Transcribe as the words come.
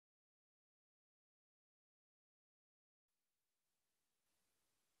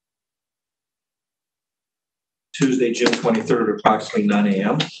Tuesday, June 23rd, at approximately 9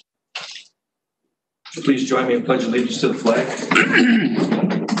 a.m. Please join me in pledge allegiance to the flag.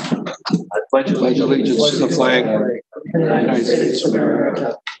 I pledge allegiance to the flag of the United States of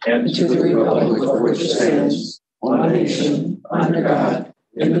America and to the republic for which it stands, one nation, under God,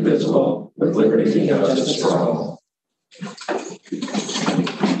 indivisible, with liberty and justice for all.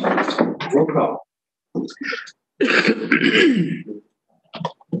 Roll call.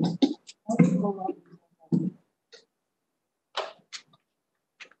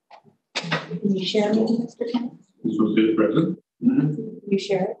 Can you share me, Mr. Kent? This was the president. Can you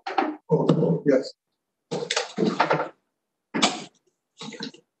share it? Oh, yes.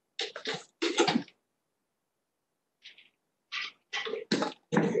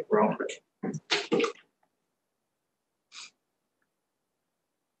 We're all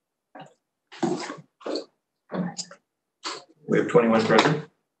We have 21 present.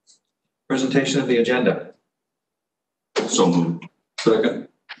 Presentation of the agenda. So moved. Second.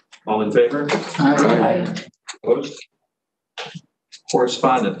 All in favor? Aye. Opposed?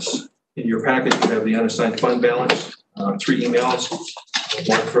 Correspondence. In your package, you have the unassigned fund balance, 3 emails,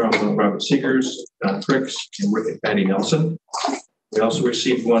 one from Robert Seegers, Don Fricks, and Patty Nelson. We also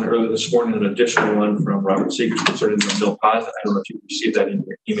received one earlier this morning, an additional one from Robert Seegers concerning the mill pond. I don't know if you received that in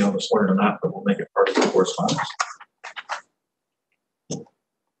your email this morning or not, but we'll make it part of the correspondence.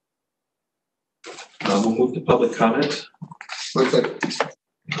 We'll move to public comment. One second.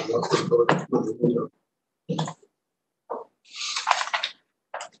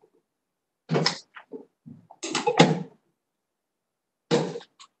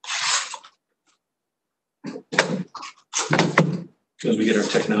 As we get our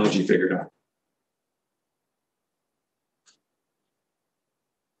technology figured out.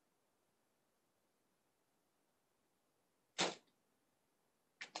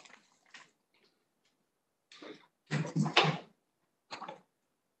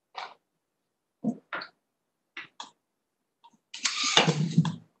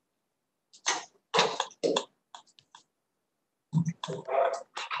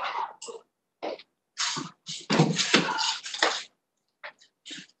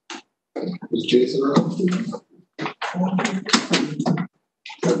 Is Jason around?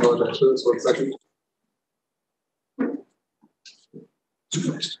 I apologize for this. 1 second. Too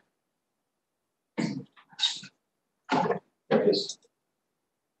fast. There it is.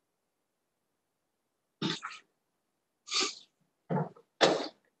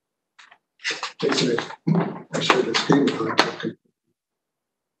 Jason, I shared the screen with her.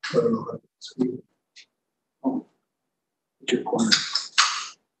 I don't know how to screen. Oh, it's your corner.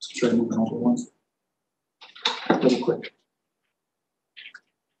 Try moving over once. Double click.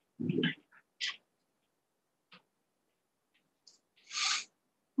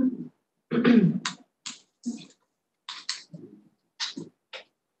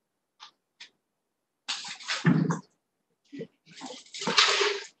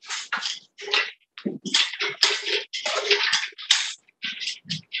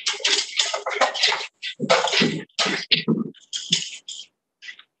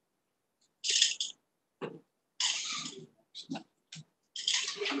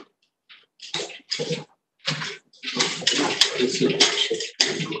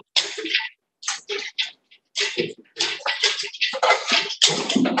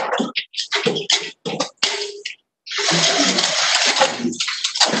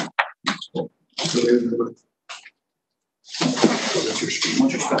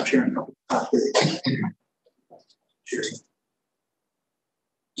 Once you stop sharing, sharing.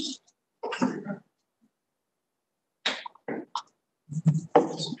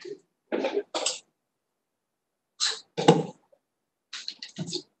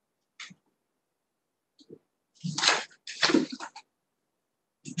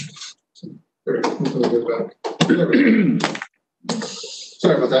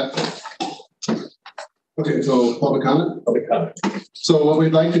 Sorry about that. Okay, so public comment? Public comment. So what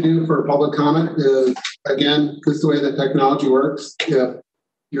we'd like to do for public comment is, again, this is the way that technology works. If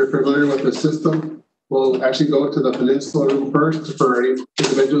you're familiar with the system, we'll actually go to the Peninsula room first for any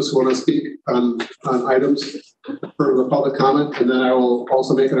individuals who want to speak on items for the public comment. And then I will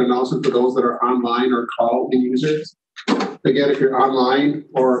also make an announcement for those that are online or call-in users. Again, if you're online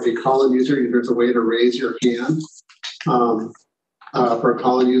or a call-in user, there's a way to raise your hand. For a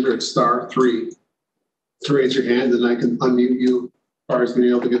call-in user, it's *3 to raise your hand, and I can unmute you as far as being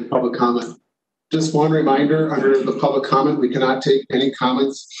able to get public comment. Just one reminder, under the public comment, we cannot take any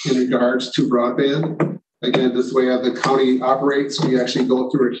comments in regards to broadband. Again, this is the way the county operates. We actually go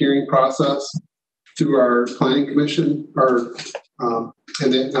through a hearing process through our planning commission, and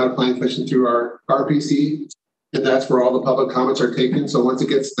then not a planning commission, through our RPC. And that's where all the public comments are taken. So once it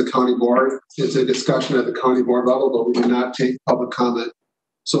gets to the county board, it's a discussion at the county board level, but we do not take public comment.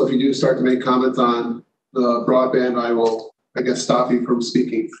 So if you do start to make comments on the broadband, I will, I guess, stop you from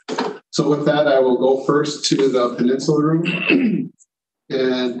speaking. So with that, I will go first to the Peninsula Room.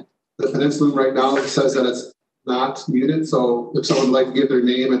 And the Peninsula Room right now says that it's not muted. So if someone would like to give their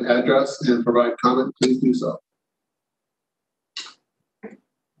name and address and provide comment, please do so.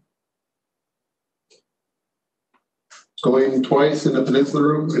 Going twice in the Peninsula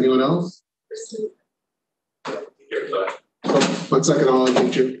Room. Anyone else? Oh, 1 second, I'll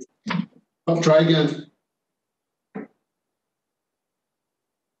unmute you. Oh, try again.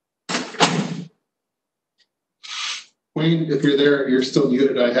 Wayne, if you're there, you're still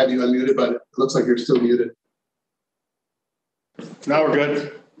muted. I had you unmuted, but it looks like you're still muted. Now we're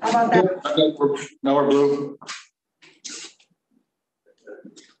good. How about that? Now we're blue.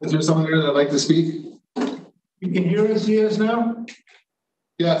 Is there someone there that'd like to speak? You can hear us, see us now?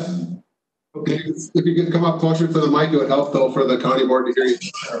 Yes. Okay. If you could come up closer to the mic, it would help though for the county board to hear you.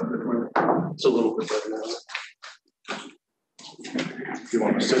 It's a little bit better now. If you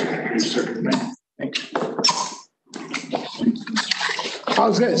want to sit, you sit with me. Thanks.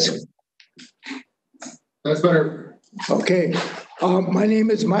 How's this? That's better. Okay. My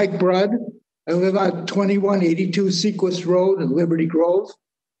name is Mike Brudd. I live on 2182 Sequest Road in Liberty Grove.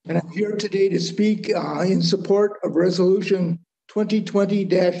 And I'm here today to speak in support of Resolution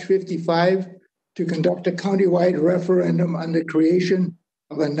 2020-55 to conduct a countywide referendum on the creation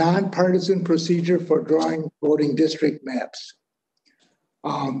of a nonpartisan procedure for drawing voting district maps.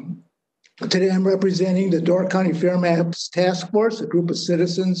 Today I'm representing the Door County Fair Maps Task Force, a group of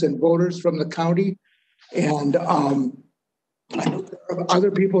citizens and voters from the county. And I know there are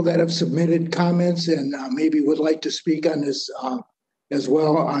other people that have submitted comments and maybe would like to speak on this as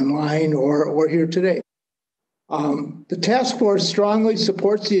well online or here today. The task force strongly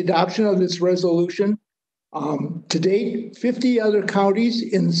supports the adoption of this resolution. To date, 50 other counties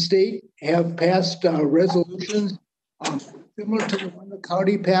in the state have passed resolutions similar to the one the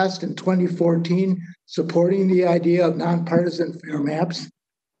county passed in 2014, supporting the idea of nonpartisan fair maps.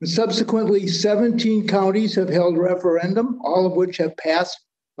 And subsequently, 17 counties have held referendum, all of which have passed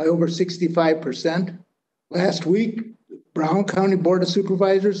by over 65%. Last week, Brown County Board of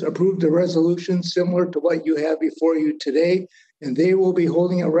Supervisors approved a resolution similar to what you have before you today, and they will be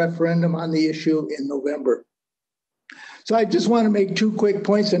holding a referendum on the issue in November. So I just want to make 2 quick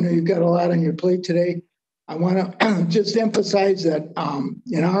points. I know you've got a lot on your plate today. I want to just emphasize that,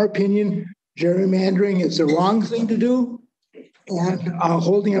 in our opinion, gerrymandering is the wrong thing to do, and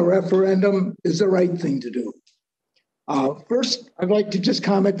holding a referendum is the right thing to do. First, I'd like to just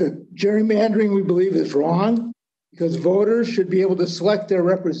comment that gerrymandering, we believe, is wrong, because voters should be able to select their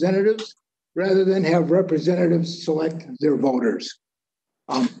representatives rather than have representatives select their voters.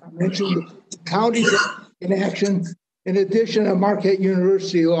 I mentioned the counties in action. In addition, a Marquette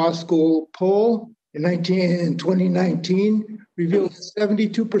University Law School poll in 2019 revealed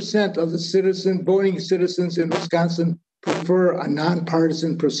 72% of the voting citizens in Wisconsin prefer a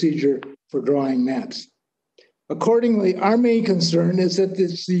nonpartisan procedure for drawing maps. Accordingly, our main concern is that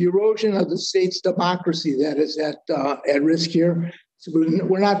it's the erosion of the state's democracy that is at risk here. So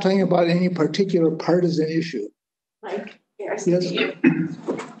we're not talking about any particular partisan issue. Mike, they're asking Yes. you.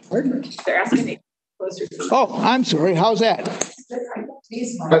 Pardon? They're asking you closer to Oh, I'm sorry. How's that?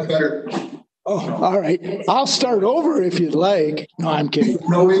 That's better. Oh, all right. I'll start over if you'd like. No, I'm kidding.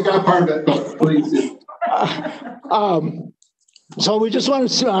 No, we got part of it, but please do. So I just want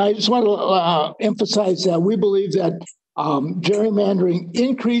to emphasize that we believe that gerrymandering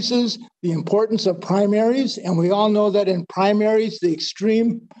increases the importance of primaries, and we all know that in primaries, the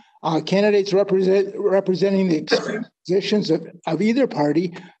extreme candidates representing the extreme positions of either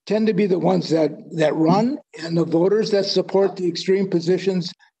party tend to be the ones that run, and the voters that support the extreme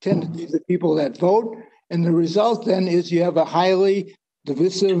positions tend to be the people that vote. And the result then is you have a highly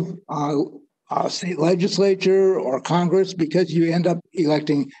divisive state legislature or Congress because you end up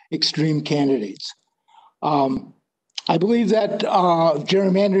electing extreme candidates. I believe that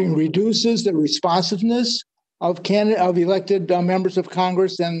gerrymandering reduces the responsiveness of elected members of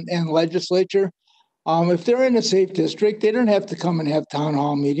Congress and legislature. If they're in a safe district, they don't have to come and have town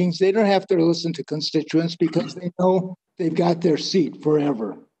hall meetings. They don't have to listen to constituents because they know they've got their seat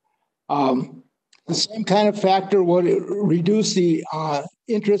forever. The same kind of factor would reduce the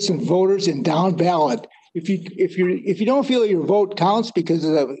interest in voters in down ballot. If you don't feel your vote counts because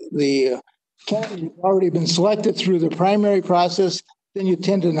of the candidate has already been selected through the primary process, then you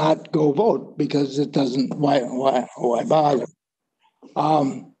tend to not go vote because it doesn't. Why bother?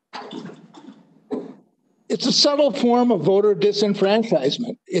 it's a subtle form of voter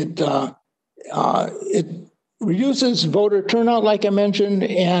disenfranchisement. It reduces voter turnout, like I mentioned,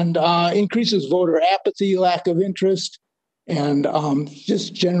 and increases voter apathy, lack of interest, and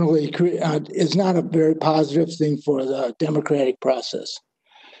just generally is not a very positive thing for the democratic process.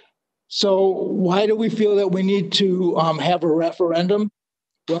 So why do we feel that we need to have a referendum?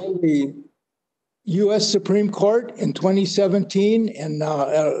 Well, the U.S. Supreme Court in 2017 in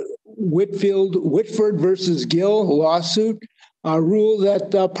Whitford versus Gill lawsuit ruled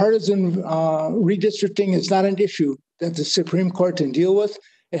that partisan redistricting is not an issue that the Supreme Court can deal with.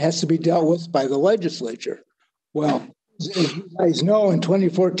 It has to be dealt with by the legislature. Well, as you guys know, in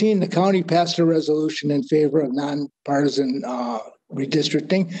 2014, the county passed a resolution in favor of nonpartisan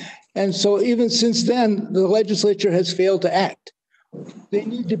redistricting. And so even since then, the legislature has failed to act. They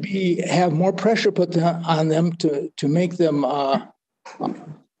need to have more pressure put on them to make them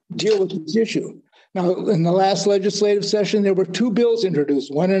deal with this issue. Now, in the last legislative session, there were 2 bills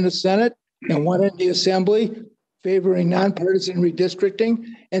introduced, one in the Senate and one in the Assembly, favoring nonpartisan redistricting.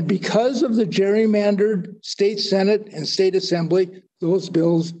 And because of the gerrymandered state Senate and state Assembly, those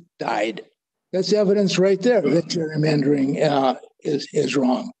bills died. That's evidence right there that gerrymandering is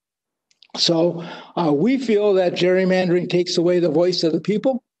wrong. So we feel that gerrymandering takes away the voice of the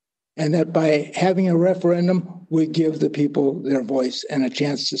people, and that by having a referendum, we give the people their voice and a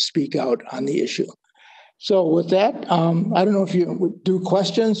chance to speak out on the issue. So with that, I don't know if you would do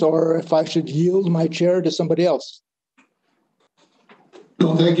questions or if I should yield my chair to somebody else.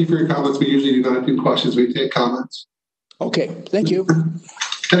 No, thank you for your comments. We usually do not do questions. We take comments. Okay, thank you.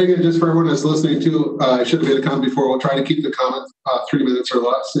 And again, just for everyone that's listening to, I should have made a comment before. We'll try to keep the comment 3 minutes or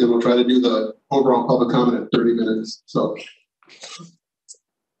less, and we'll try to do the overall public comment at 30 minutes. So.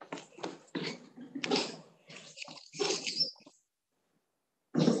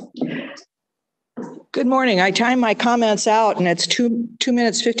 Good morning. I timed my comments out and it's 2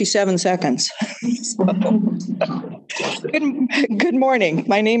 minutes, 57 seconds. Good morning.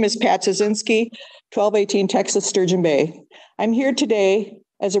 My name is Pat Zazinski, 1218 Texas Sturgeon Bay. I'm here today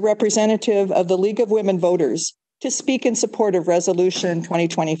as a representative of the League of Women Voters to speak in support of Resolution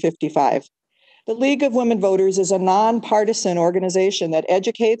 2020-55. The League of Women Voters is a nonpartisan organization that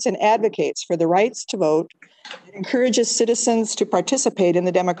educates and advocates for the rights to vote and encourages citizens to participate in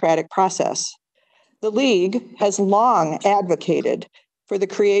the democratic process. The League has long advocated for the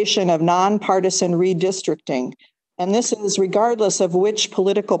creation of nonpartisan redistricting, and this is regardless of which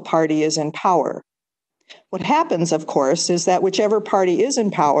political party is in power. What happens, of course, is that whichever party is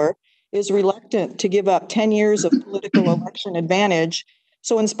in power is reluctant to give up 10 years of political election advantage.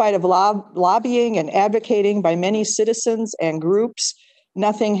 So in spite of lobbying and advocating by many citizens and groups,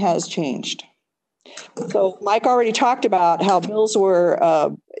 nothing has changed. So Mike already talked about how bills were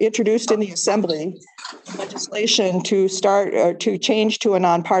introduced in the Assembly, legislation to start or to change to a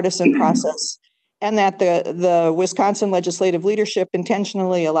nonpartisan process, and that the Wisconsin legislative leadership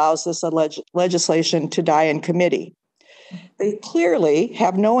intentionally allows this legislation to die in committee. They clearly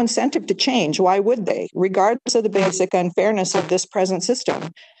have no incentive to change. Why would they? Regardless of the basic unfairness of this present system,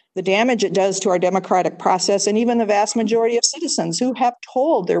 the damage it does to our democratic process, and even the vast majority of citizens who have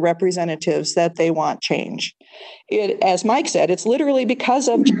told their representatives that they want change. As Mike said, it's literally because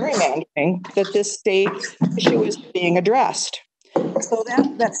of gerrymandering that this state issue is being addressed. So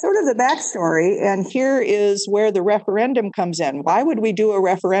that's sort of the backstory. And here is where the referendum comes in. Why would we do a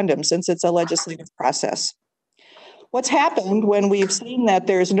referendum since it's a legislative process? What's happened when we've seen that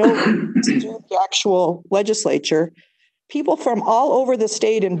there's no the actual legislature, people from all over the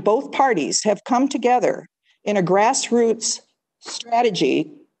state in both parties have come together in a grassroots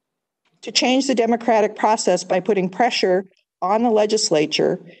strategy to change the democratic process by putting pressure on the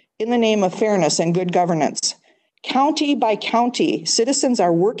legislature in the name of fairness and good governance. County by county, citizens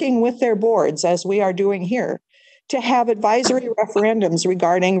are working with their boards, as we are doing here, to have advisory referendums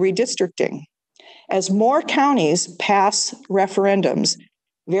regarding redistricting. As more counties pass referendums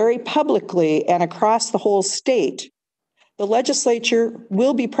very publicly and across the whole state, the legislature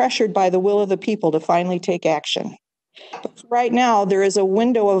will be pressured by the will of the people to finally take action. But right now, there is a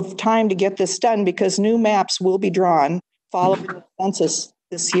window of time to get this done because new maps will be drawn following the census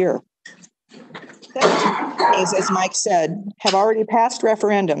this year. 17 counties, as Mike said, have already passed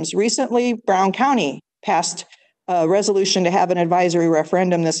referendums. Recently, Brown County passed a resolution to have an advisory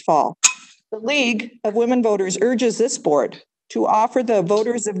referendum this fall. The League of Women Voters urges this board to offer the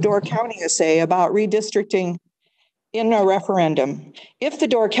voters of Door County a say about redistricting in a referendum. If the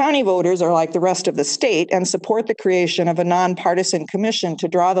Door County voters are like the rest of the state and support the creation of a nonpartisan commission to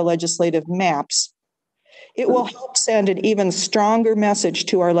draw the legislative maps, It will help send an even stronger message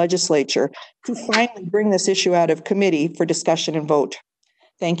to our legislature to finally bring this issue out of committee for discussion and vote.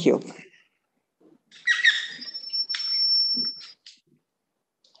 Thank you.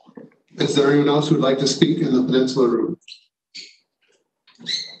 Is there anyone else who would like to speak in the Peninsula room?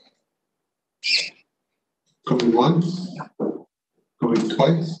 Going once? Going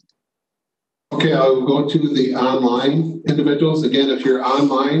twice? Okay, I'll go to the online individuals. Again, if you're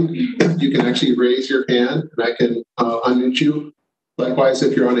online, you can actually raise your hand and I can unmute you. Likewise,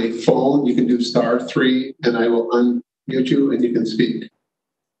 if you're on a phone, you can do *3 and I will unmute you and you can speak.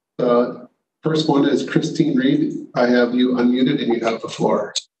 The first one is Christine Reed. I have you unmuted and you have the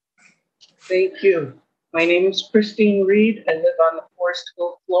floor. Thank you. My name is Christine Reed. I live on the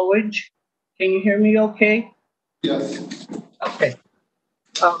Forestville Flowage. Can you hear me okay? Yes. Okay.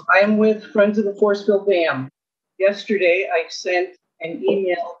 I am with Friends of the Forestville Dam. Yesterday, I sent an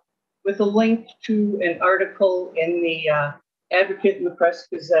email with a link to an article in the Advocate and the Press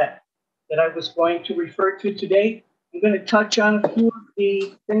Gazette that I was going to refer to today. I'm going to touch on a few of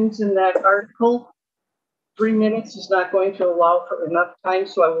the things in that article. 3 minutes is not going to allow for enough time,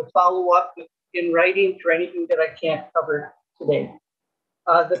 so I will follow up in writing for anything that I can't cover today.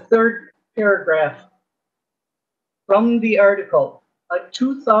 The third paragraph from the article. A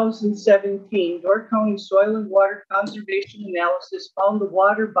 2017 Door County Soil and Water Conservation Analysis found the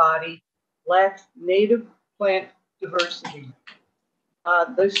water body lacked native plant diversity.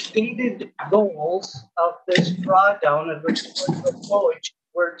 The stated goals of this drawdown of the flowage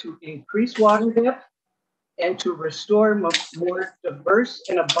were to increase water depth and to restore more diverse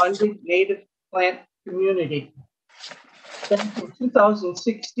and abundant native plant community. Then in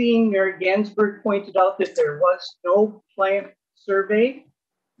 2016, Mary Gansberg pointed out that there was no plant survey.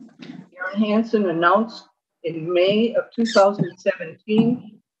 Aaron Hansen announced in May of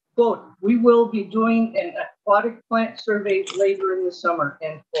 2017, quote, "We will be doing an aquatic plant survey later in the summer,"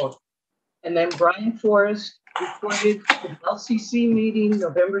 end quote. And then Brian Forrest reported at the LCC meeting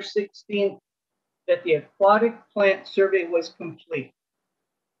November 16th that the aquatic plant survey was complete.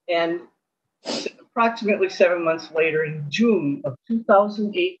 And approximately 7 months later, in June of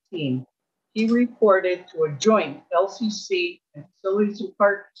 2018, he reported to a joint LCC and Facilities and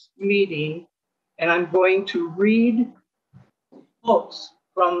Parks meeting, and I'm going to read quotes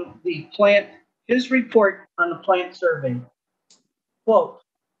from the plant, his report on the plant survey. Quote,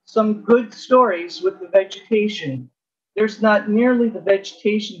 "Some good stories with the vegetation. There's not nearly the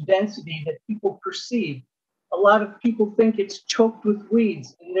vegetation density that people perceive. A lot of people think it's choked with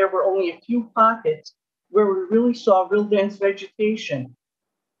weeds, and there were only a few pockets where we really saw real dense vegetation."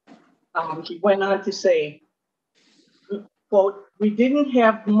 He went on to say, quote, "We didn't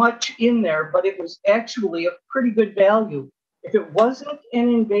have much in there, but it was actually of pretty good value. If it wasn't an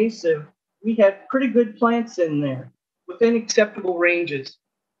invasive, we had pretty good plants in there within acceptable ranges."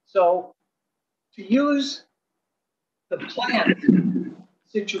 So to use the plant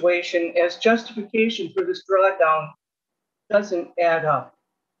situation as justification for this drawdown doesn't add up.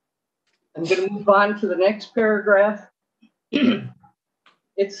 I'm going to move on to the next paragraph.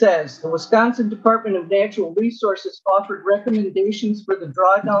 It says, "The Wisconsin Department of Natural Resources offered recommendations for the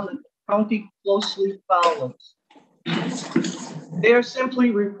drawdown that the county closely follows." They are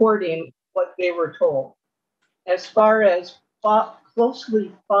simply reporting what they were told. As far as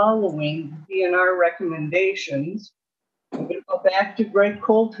closely following DNR recommendations, I'm going to go back to Greg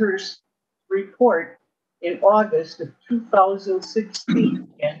Coulter's report in August of 2016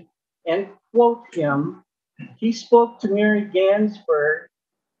 and quote him. He spoke to Mary Gansberg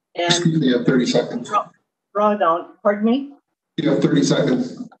and You have 30 seconds. Drawdown, pardon me? You have 30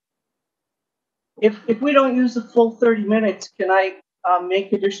 seconds. If we don't use the full 30 minutes, can I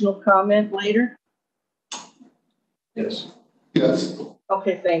make additional comment later? Yes. Yes.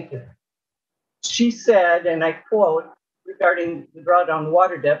 Okay, thank you. She said, and I quote, regarding the drawdown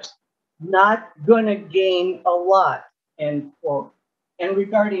water depths, "Not gonna gain a lot," end quote. And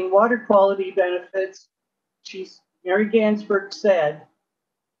regarding water quality benefits, Mary Gansberg said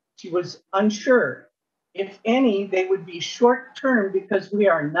she was unsure. If any, they would be short-term because we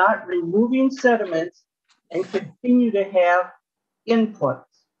are not removing sediments and continue to have inputs.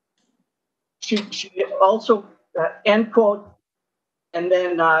 She also, end quote, and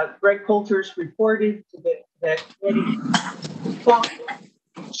then Greg Coulter's reported to that committee, quote,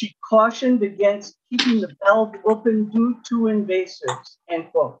 "She cautioned against keeping the valve open due to invasives,"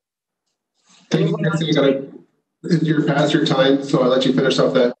 end quote. You're past your time, so I'll let you finish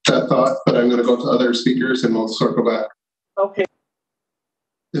off that thought, but I'm going to go to other speakers and we'll circle back. Okay.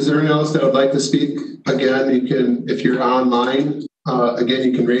 Is there anyone else that would like to speak? Again, you can, if you're online, again,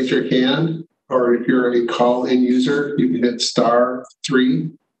 you can raise your hand or if you're a call-in user, you can hit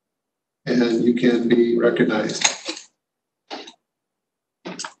 *3 and you can be recognized.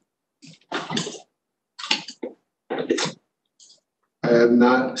 I have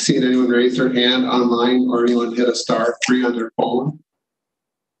not seen anyone raise their hand online or anyone hit a *3 on their phone.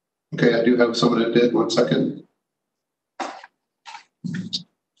 Okay, I do have someone that did. 1 second.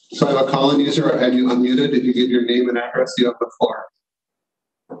 So I have a call-in user. I have you unmuted. If you give your name and address, you have the floor.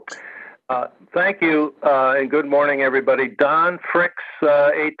 Thank you, and good morning, everybody. Don Fricks,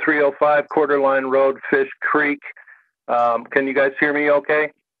 8305 Quarter Line Road, Fish Creek. Can you guys hear me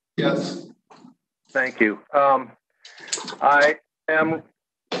okay? Yes. Thank you. I am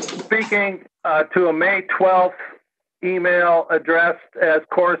speaking to a May 12th email addressed as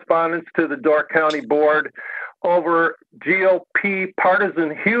correspondence to the Door County Board over GOP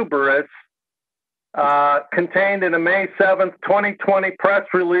partisan hubris contained in a May 7th, 2020 press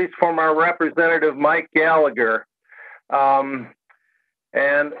release from our representative, Mike Gallagher, and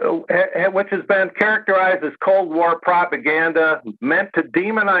which has been characterized as Cold War propaganda meant to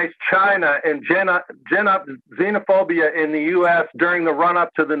demonize China and gin up xenophobia in the U.S. during the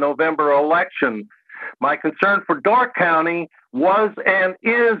run-up to the November election. My concern for Door County was and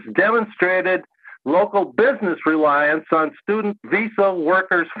is demonstrated local business reliance on student visa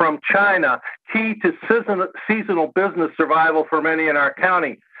workers from China, key to seasonal business survival for many in our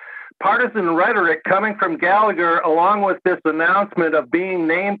county. Partisan rhetoric coming from Gallagher, along with this announcement of being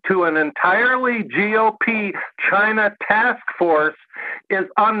named to an entirely GOP China task force, is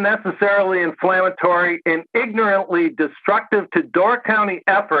unnecessarily inflammatory and ignorantly destructive to Door County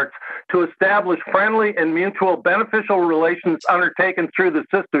efforts to establish friendly and mutual beneficial relations undertaken through the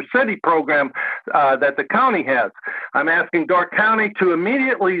Sister City program that the county has. I'm asking Door County to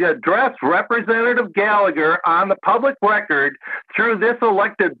immediately address Representative Gallagher on the public record through this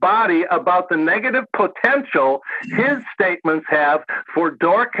elected body about the negative potential his statements have for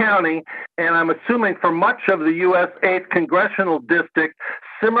Door County, and I'm assuming for much of the U.S. 8th Congressional District,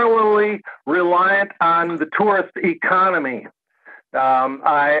 similarly reliant on the tourist economy.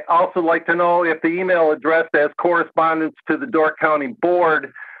 I also like to know if the email addressed as correspondence to the Door County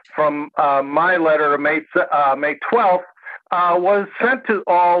Board from my letter of May 12th was sent to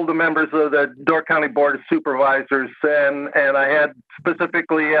all the members of the Door County Board of Supervisors, and I had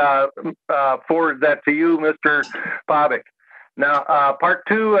specifically forwarded that to you, Mr. Bobick. Now, part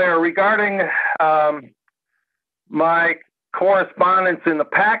two, regarding my correspondence in the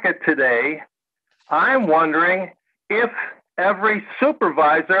packet today, I'm wondering if every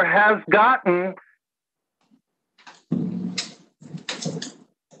supervisor has gotten.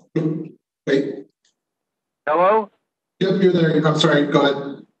 Wait. Hello? Yep, you're there. I'm sorry. Go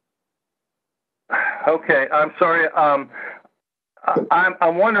ahead. Okay, I'm sorry. I'm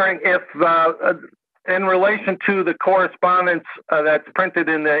wondering if, in relation to the correspondence that's printed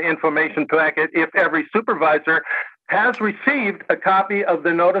in the information packet, if every supervisor has received a copy of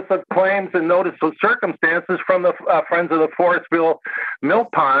the notice of claims and notice of circumstances from the Friends of the Forestville Mill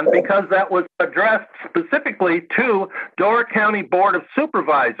Pond, because that was addressed specifically to Door County Board of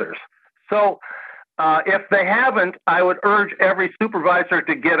Supervisors. So if they haven't, I would urge every supervisor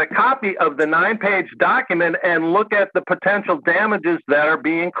to get a copy of the 9-page document and look at the potential damages that are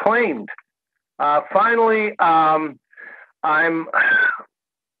being claimed. Finally, I'm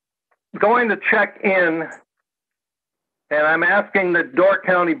going to check in, and I'm asking the Door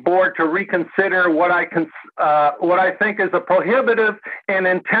County Board to reconsider what I think is a prohibitive and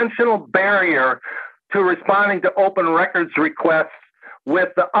intentional barrier to responding to open records requests, with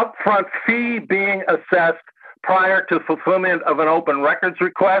the upfront fee being assessed prior to fulfillment of an open records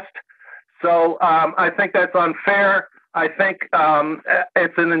request. So I think that's unfair. I think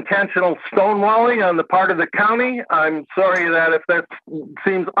it's an intentional stonewalling on the part of the county. I'm sorry that if that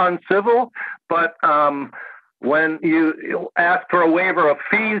seems uncivil, but when you ask for a waiver of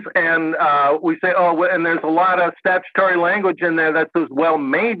fees and we say, oh, and there's a lot of statutory language in there that says, well,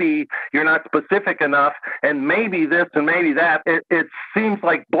 maybe you're not specific enough, and maybe this and maybe that. It seems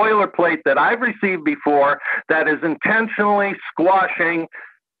like boilerplate that I've received before that is intentionally squashing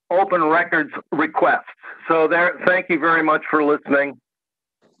open records requests. So there, thank you very much for listening.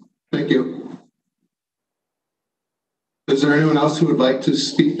 Thank you. Is there anyone else who would like to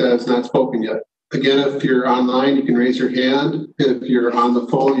speak that has not spoken yet? Again, if you're online, you can raise your hand. If you're on the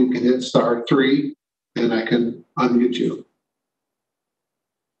phone, you can hit *3 and I can unmute you.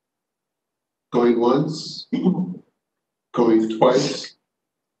 Going once, going twice.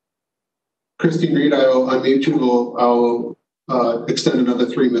 Christine Reed, I will unmute you. I'll extend another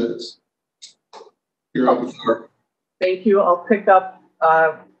 3 minutes. You're on the floor. Thank you. I'll pick up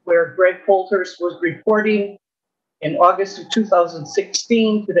where Greg Polhurst was reporting in August of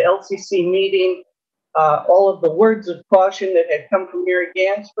 2016 to the LCC meeting all of the words of caution that had come from Mary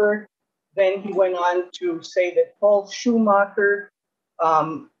Gansberg. Then he went on to say that Paul Schumacher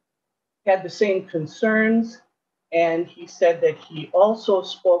had the same concerns, and he said that he also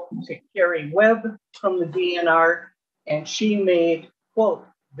spoke to Carrie Webb from the DNR, and she made, quote,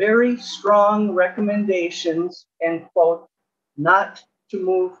 very strong recommendations, end quote, not to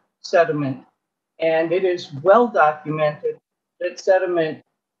move sediment. And it is well documented that sediment,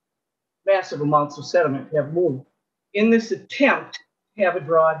 massive amounts of sediment have moved in this attempt to have a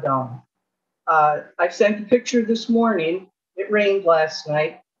drawdown. I sent a picture this morning. It rained last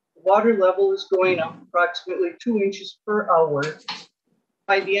night. The water level is going up approximately 2 inches per hour.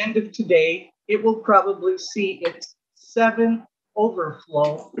 By the end of today, it will probably see its 7th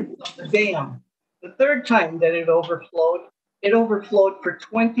overflow of the dam. The third time that it overflowed for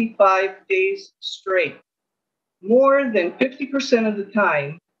 25 days straight. More than 50% of the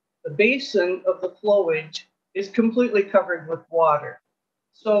time, the basin of the flowage is completely covered with water.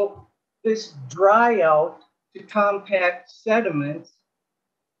 So this dry out to compact sediments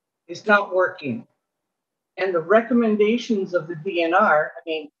is not working. And the recommendations of the DNR, I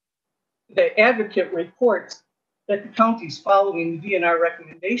mean, the advocate reports that the county's following the DNR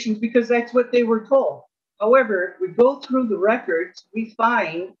recommendations because that's what they were told. However, we go through the records, we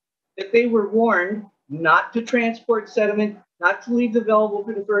find that they were warned not to transport sediment, not to leave the valve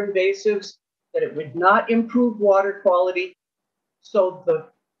open for invasives, that it would not improve water quality. So the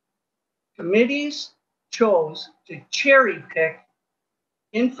committees chose to cherry pick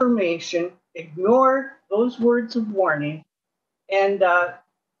information, ignore those words of warning, and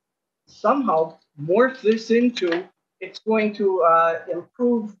somehow morph this into it's going to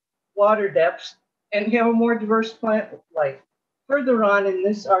improve water depths and have a more diverse plant life. Further on in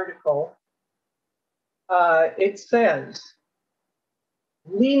this article, it says,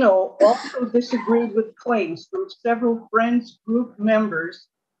 Lino also disagreed with claims from several Friends Group members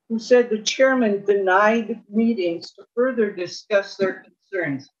who said the chairman denied meetings to further discuss their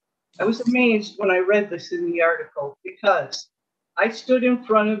concerns. I was amazed when I read this in the article because I stood in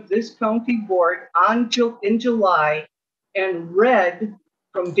front of this county board in July and read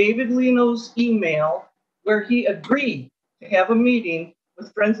from David Lino's email where he agreed to have a meeting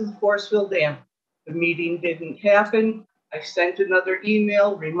with Friends of the Forestville Dam. The meeting didn't happen. I sent another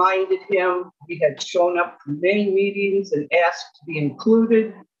email, reminded him we had shown up for many meetings and asked to be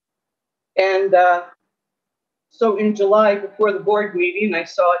included. And so in July, before the board meeting, I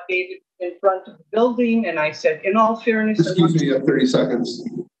saw David in front of the building, and I said, in all fairness, Excuse me, you have 30 seconds.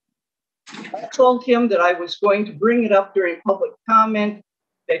 I told him that I was going to bring it up during public comment,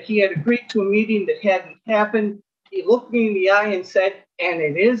 that he had agreed to a meeting that hadn't happened. He looked me in the eye and said, and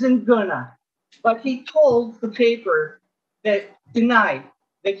it isn't gonna. But he told the paper that denied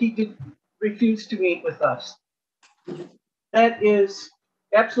that he did refuse to meet with us. That is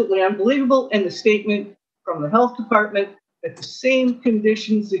absolutely unbelievable. And the statement from the health department that the same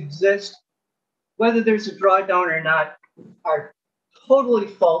conditions exist, whether there's a drawdown or not, are totally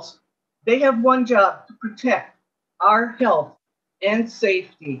false. They have one job, to protect our health and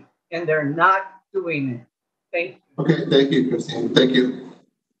safety, and they're not doing it. Thank you. Okay, thank you, Christine. Thank you.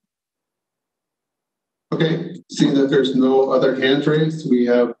 Okay, seeing that there's no other hands raised, we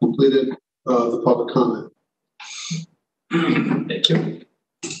have completed the public comment. Thank you.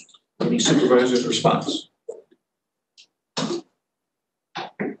 Any supervisor's response?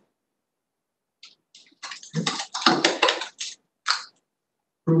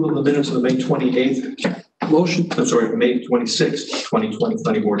 Approval of the minutes of the May 28th. Motion. I'm sorry, May 26th, 2020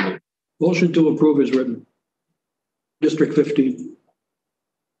 planning board meeting. Motion to approve is written. District 15.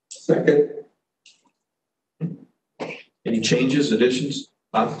 Second. Any changes, additions?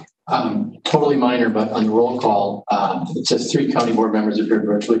 Bob? Totally minor, but on the roll call, it says 3 county board members appeared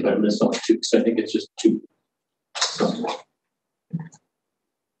virtually, but I missed on 2, so I think it's just 2. So.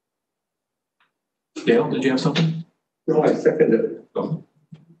 Dale, did you have something? No, I seconded it. Oh.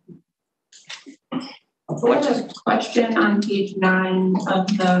 I have a question on page 9 of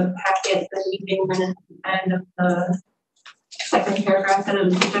the packet, the meeting minutes at the end of the second paragraph, that it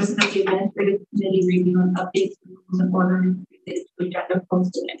was just that the administrative committee review and updates the rules and orders related to agenda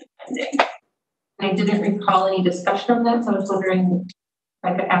posted and pending. I didn't recall any discussion on that, so I was wondering if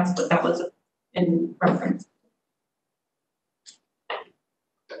I could ask what that was in reference.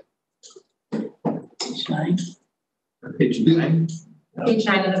 Page 9. Page 9. Page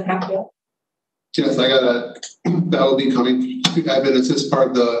 9 of the packet. Yes, I got that. That will be coming. I've been, it's just part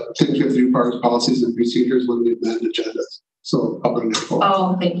of the things we have to do, part of policies and procedures when we amend agendas. So I'll bring it forward.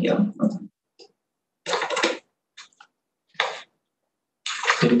 Oh, thank you.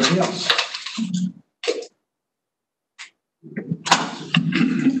 Anybody else?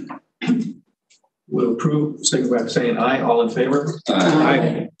 Will approve, signify by saying aye. All in favor?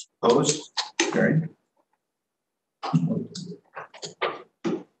 Aye. Opposed? Carried.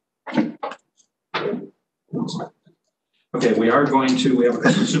 Okay, we have a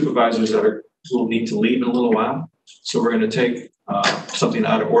couple of supervisors that will need to leave in a little while. So we're going to take something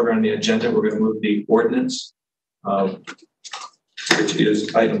out of order on the agenda. We're going to move the ordinance, which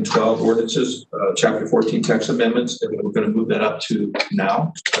is item 12, ordinances, chapter 14, text amendments. And we're going to move that up to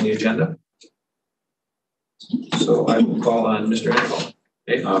now on the agenda. So I will call on Mr. Hancock.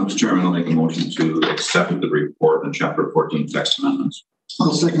 Okay. Mr. Chairman, I'll make a motion to accept the report on chapter 14 text amendments.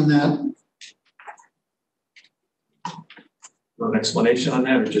 I'll second that. An explanation on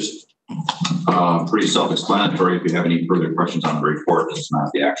that, or just pretty self-explanatory? If you have any further questions on the report, it's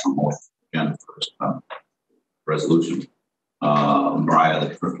not the actual motion again for this resolution. Mariah,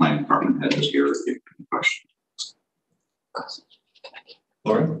 the planning department head, is here if you have any questions.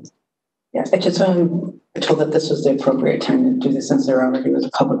 Laura? Yeah, I just told that this was the appropriate time to do this since there already was a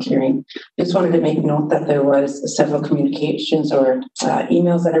public hearing. Just wanted to make note that there was several communications or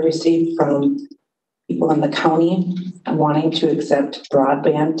emails that I received from people in the county wanting to accept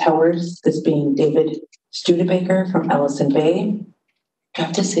broadband towers. This being David Studebaker from Ellison Bay. Do I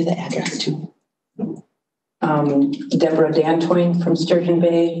have to say the address too? Deborah Dantoin from Sturgeon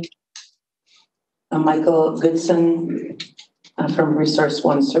Bay. Michael Goodson from Resource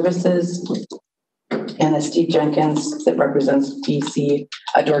One Services, and Steve Jenkins that represents DC,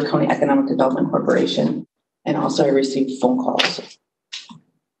 Door County Economic Development Corporation. And also I received phone calls.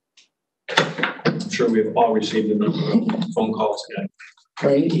 I'm sure we've all received a number of phone calls and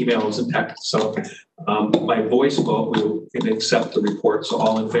emails and texts. So by voice vote, we will accept the report. So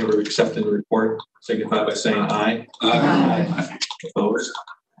all in favor of accepting the report, signify by saying aye. Aye. Opposed?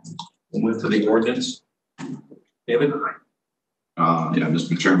 We'll move to the ordinance. David?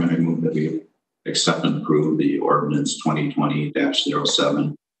 Mr. Chairman, I move that we accept and approve the ordinance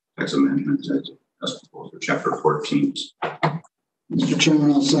 2020-07 text amendment as proposed for chapter 14. Mr.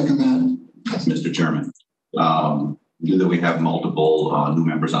 Chairman, I'll second that. Mr. Chairman, due that we have multiple new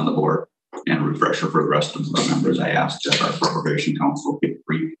members on the board, and a refresher for the rest of the members, I asked that our appropriation council give a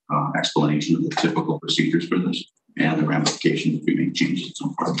brief explanation of the typical procedures for this and the ramifications if we make changes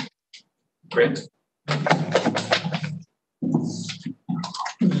so far. Great.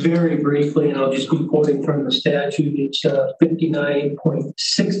 Very briefly, and I'll just be quoting from the statute. It's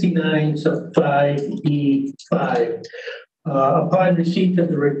 59.69 sub 5E5. Upon receipt of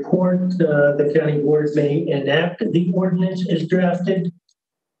the report, the county board may enact the ordinance as drafted,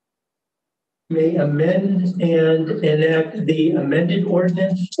 may amend and enact the amended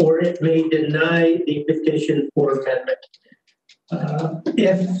ordinance, or it may deny the petition for amendment.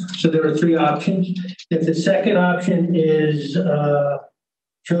 So there are three options. If the second option is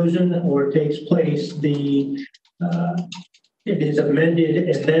chosen or takes place, it is amended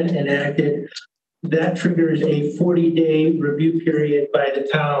and then enacted. That triggers a 40-day review period by the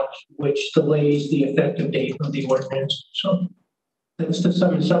towns, which delays the effective date of the ordinance. So that's the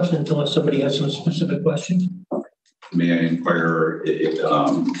sum and substance, unless somebody has some specific questions. May I inquire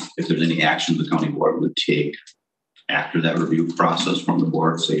if there's any action the county board would take after that review process from the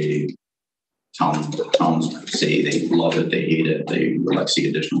board? Say towns say they love it, they hate it, they would like to see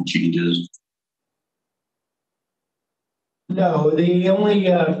additional changes. No, the only,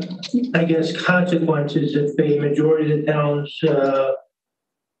 consequence is if a majority of the towns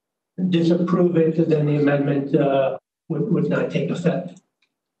disapprove it, then the amendment would not take effect.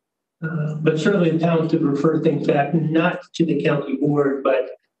 But certainly the towns could refer things back, not to the county board,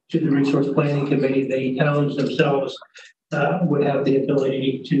 but to the Resource Planning Committee. The towns themselves would have the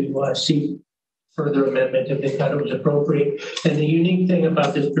ability to seek further amendment if they thought it was appropriate. And the unique thing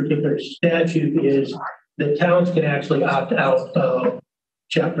about this particular statute is the towns can actually opt out of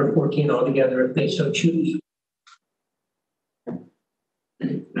Chapter 14 altogether if they so choose.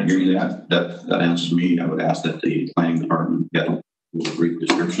 I hear that answers me. I would ask that the planning department get a brief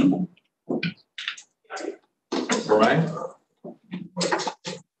description. All right.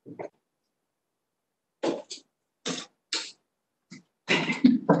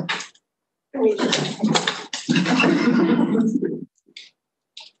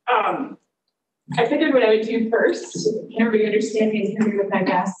 I figured what I would do first, everybody understand me and hear me with my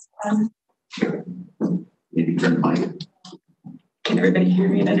best. Maybe turn the mic. Can everybody hear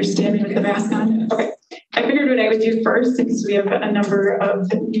me and understand me with the mask on? Okay. I figured what I would do first, since we have a number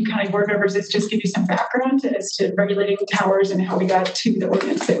of new county board members, is just give you some background as to regulating towers and how we got to the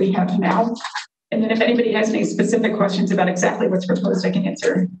ordinance that we have now. And then if anybody has any specific questions about exactly what's proposed, I can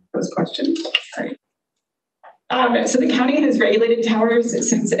answer those questions. All right. So the county has regulated towers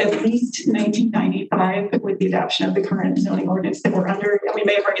since at least 1995 with the adoption of the current zoning ordinance that we're under. And we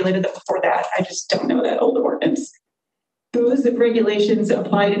may have regulated them before that. I just don't know that old ordinance. Those regulations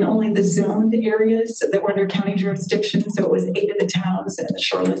applied in only the zoned areas that were under county jurisdiction. So it was 8 of the towns and the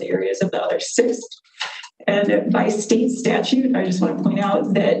shoreline areas of the other 6. And by state statute, I just want to point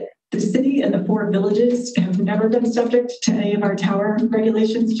out that the city and the 4 villages have never been subject to any of our tower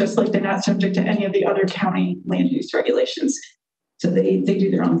regulations, just like they're not subject to any of the other county land use regulations. So they do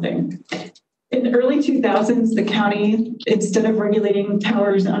their own thing. In the early 2000s, the county, instead of regulating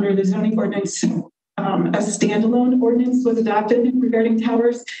towers under the zoning ordinance, a standalone ordinance was adopted regarding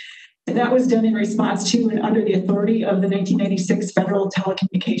towers. And that was done in response to and under the authority of the 1996 Federal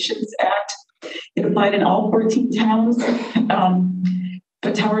Telecommunications Act. It applied in all 14 towns.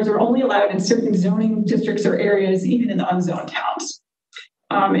 But towers are only allowed in certain zoning districts or areas, even in the unzoned towns.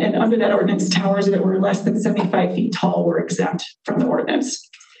 And under that ordinance, towers that were less than 75 feet tall were exempt from the ordinance.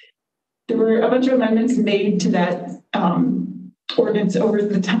 There were a bunch of amendments made to that ordinance over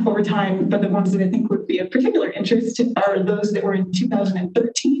time, but the ones that I think would be of particular interest are those that were in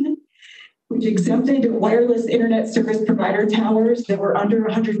 2013, which exempted wireless internet service provider towers that were under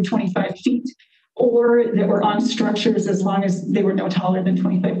 125 feet or that were on structures as long as they were no taller than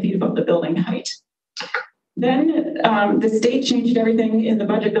 25 feet above the building height. Then the state changed everything in the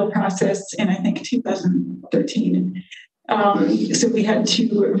budget bill process in, I think, 2013. So we had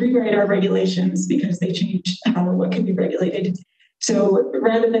to rewrite our regulations because they changed how or what can be regulated. So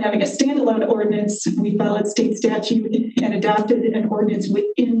rather than having a standalone ordinance, we followed state statute and adopted an ordinance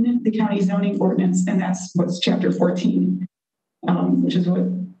within the county zoning ordinance, and that's what's chapter 14, which is what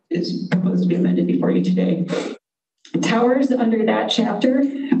is proposed to be amended before you today. Towers under that chapter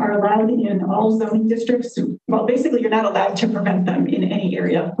are allowed in all zoning districts. Well, basically, you're not allowed to prevent them in any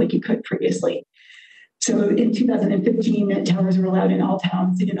area like you could previously. So in 2015, towers were allowed in all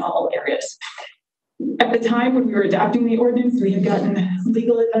towns in all areas. At the time when we were adopting the ordinance, we had gotten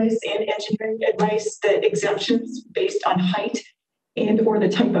legal advice and engineering advice that exemptions based on height and or the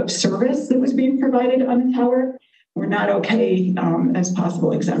type of service that was being provided on the tower were not okay as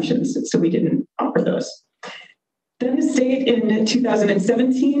possible exemptions. So we didn't offer those. Then the state in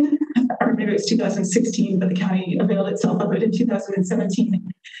 2017, or maybe it was 2016, but the county availed itself of it in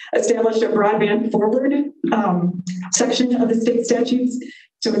 2017, established a broadband forward section of the state statutes.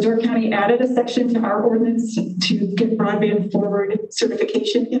 So Door County added a section to our ordinance to get broadband forward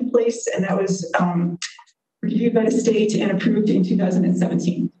certification in place, and that was reviewed by the state and approved in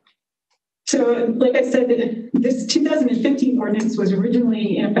 2017. So like I said, this 2015 ordinance was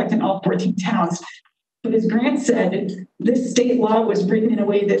originally in effect in all 14 towns. But as Grant said, this state law was written in a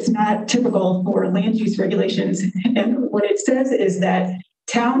way that's not typical for land use regulations. And what it says is that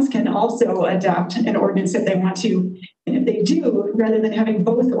towns can also adopt an ordinance if they want to. And if they do, rather than having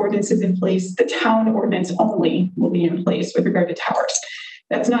both ordinances in place, the town ordinance only will be in place with regard to towers.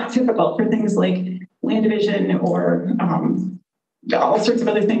 That's not typical for things like land division or all sorts of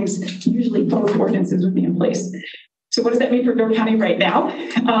other things. Usually both ordinances would be in place. So what does that mean for Door County right now?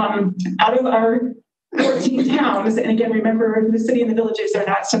 Out of our 14 towns, and again, remember, the city and the villages are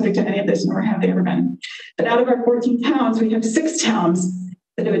not subject to any of this, nor have they ever been. But out of our 14 towns, we have 6 towns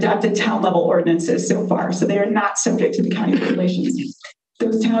that have adopted town level ordinances so far. So they are not subject to the county regulations.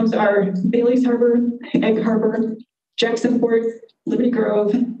 Those towns are Bailey's Harbor, Egg Harbor, Jacksonport, Liberty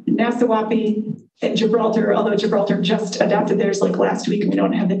Grove, Nassauwappee, and Gibraltar, although Gibraltar just adopted theirs like last week and we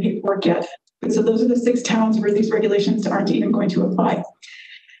don't have the paperwork yet. And so those are the 6 towns where these regulations aren't even going to apply.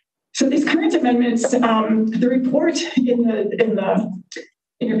 So these current amendments, the report in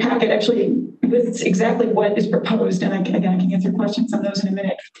your packet actually lists exactly what is proposed, and I can answer questions on those in a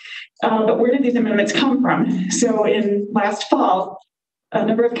minute. But where did these amendments come from? So in last fall, a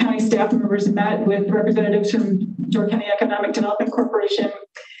number of county staff members met with representatives from Door County Economic Development Corporation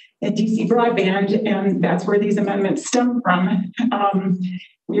and DC Broadband, and that's where these amendments stem from.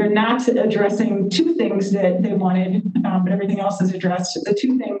 We are not addressing 2 things that they wanted, but everything else is addressed. The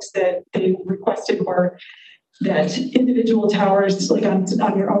 2 things that they requested were that individual towers, like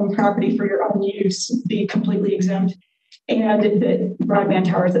on your own property for your own use, be completely exempt, and that broadband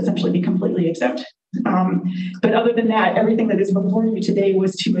towers essentially be completely exempt. But other than that, everything that is before you today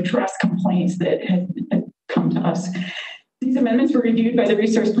was to address complaints that had come to us. These amendments were reviewed by the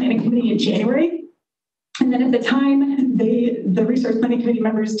Resource Planning Committee in January. And then at the time, the resource planning committee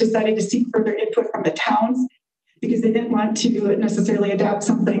members decided to seek further input from the towns because they didn't want to necessarily adopt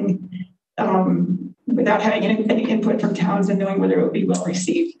something without having any input from towns and knowing whether it would be well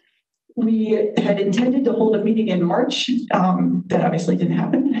received. We had intended to hold a meeting in March. That obviously didn't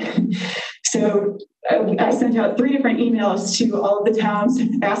happen. So I sent out 3 different emails to all of the towns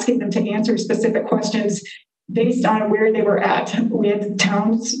asking them to answer specific questions based on where they were at. We had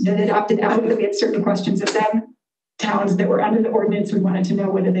towns that had opted out, that we had certain questions of them. Towns that were under the ordinance, we wanted to know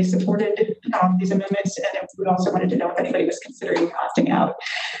whether they supported these amendments, and we also wanted to know if anybody was considering opting out.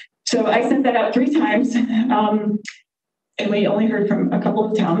 So I sent that out 3 times, and we only heard from a couple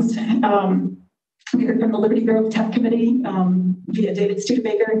of towns. We heard from the Liberty Grove Tech Committee via David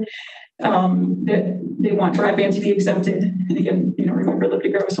Studebaker that they want broadband to be exempted. And again, remember Liberty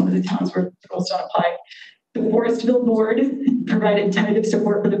Grove is one of the towns where the rules don't apply. The Forestville Board provided tentative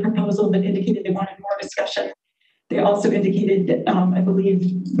support for the proposal, but indicated they wanted more discussion. They also indicated, I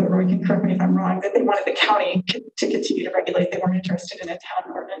believe, but Roy can correct me if I'm wrong, that they wanted the county to continue to regulate. They weren't interested in a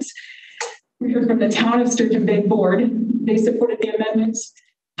town ordinance. We heard from the Town of Sturgeon Bay Board. They supported the amendments,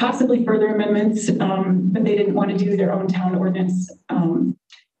 possibly further amendments, but they didn't want to do their own town ordinance.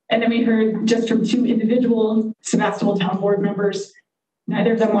 And then we heard just from 2 individual Sebastopol Town Board members.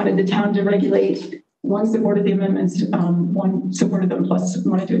 Neither of them wanted the town to regulate. One supported the amendments, one supported them, plus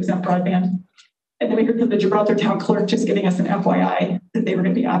wanted to exempt broadband. And then we heard from the Gibraltar Town Clerk just giving us an FYI that they were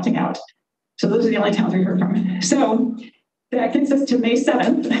going to be opting out. So those are the only towns we heard from. So that gets us to May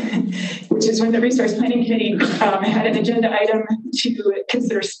 7th, which is when the Resource Planning Committee had an agenda item to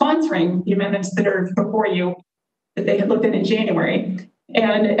consider sponsoring the amendments that are before you that they had looked at in January.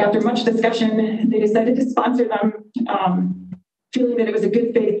 And after much discussion, they decided to sponsor them, feeling that it was a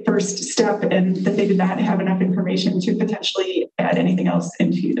good faith first step and that they did not have enough information to potentially add anything else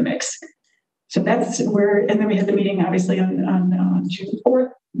into the mix. So that's where, and then we had the meeting obviously on June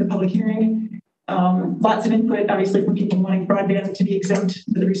 4th, the public hearing. Lots of input, obviously, from people wanting broadband to be exempt.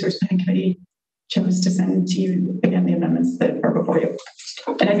 The Resource Planning Committee chose to send to you, again, the amendments that are before you.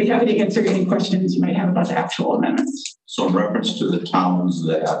 And I'd be happy to answer any questions you might have about the actual amendments. So in reference to the towns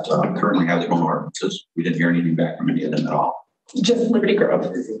that currently have their own ordinances, we didn't hear anything back from any of them at all. Just Liberty Grove.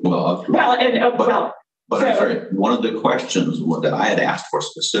 Well, I'm sorry. One of the questions that I had asked for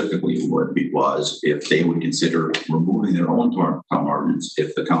specifically was if they would consider removing their own town ordinance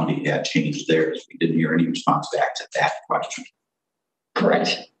if the county had changed theirs. We didn't hear any response back to that question.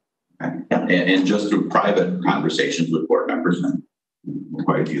 Correct. Okay. Yeah. And just through private conversations with board members, and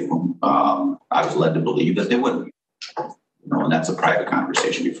quite a few of them, I was led to believe that they wouldn't. And that's a private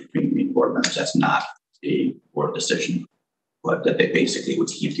conversation between me and board members. That's not a board decision, but that they basically would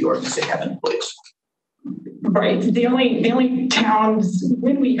keep the ordinance they have in place. Right. The only towns,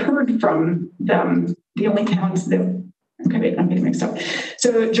 when we heard from them, the only towns that, okay, I'm getting mixed up.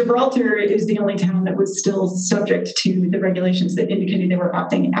 So Gibraltar is the only town that was still subject to the regulations that indicated they were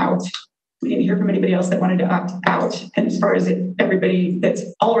opting out. We didn't hear from anybody else that wanted to opt out. And as far as everybody that's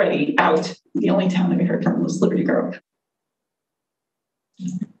already out, the only town that we heard from was Liberty Grove.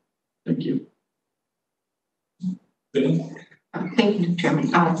 Thank you. Thank you,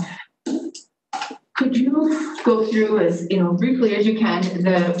 Chairman. Could you go through as briefly as you can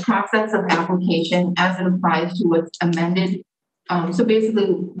the process of application as it applies to what's amended? So basically,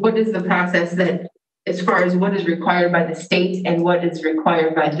 what is the process that, as far as what is required by the state and what is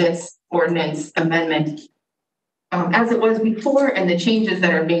required by this ordinance amendment, as it was before, and the changes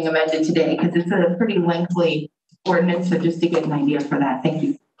that are being amended today? Because it's a pretty lengthy ordinance. So just to get an idea for that, thank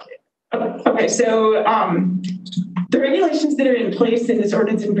you. Okay, so the regulations that are in place in this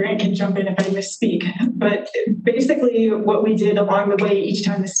ordinance, and Grant can jump in if I misspeak, but basically what we did along the way each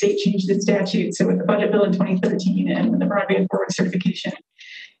time the state changed the statute, so with the budget bill in 2013 and with the broadband forward certification,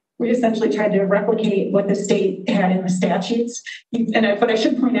 we essentially tried to replicate what the state had in the statutes. But I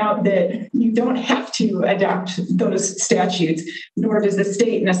should point out that you don't have to adopt those statutes, nor does the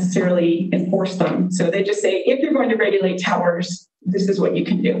state necessarily enforce them. So they just say, if you're going to regulate towers, this is what you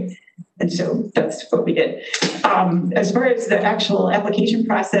can do. And so that's what we did. As far as the actual application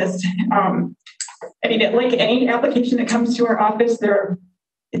process, like any application that comes to our office,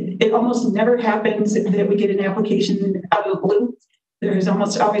 it almost never happens that we get an application out of the blue. There's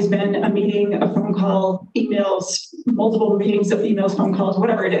almost always been a meeting, a phone call, emails, multiple meetings of emails, phone calls,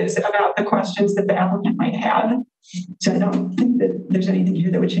 whatever it is, about the questions that the applicant might have. So I don't think that there's anything here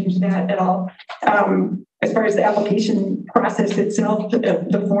that would change that at all. As far as the application process itself,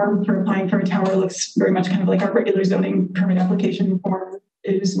 the form for applying for a tower looks very much kind of like our regular zoning permit application form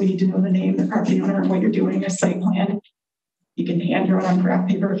is. We need to know the name, the property owner, and what you're doing, a site plan. You can hand your own on graph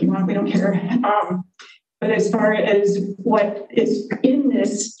paper if you want, we don't care. But as far as what is in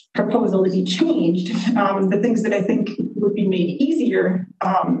this proposal to be changed, the things that I think would be made easier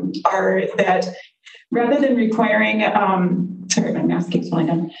are that rather than requiring, sorry, my mask keeps falling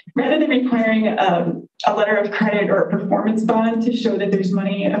down. Rather than requiring a letter of credit or a performance bond to show that there's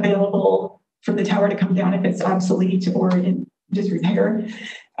money available for the tower to come down if it's obsolete or in disrepair,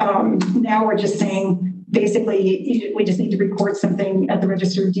 now we're just saying, basically, we just need to record something at the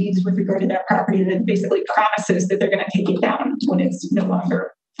Register of Deeds with regard to that property that basically promises that they're going to take it down when it's no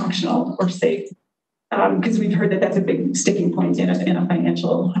longer functional or safe. Because we've heard that that's a big sticking point in a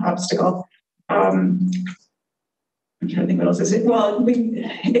financial obstacle. I'm trying to think what else is it. Well,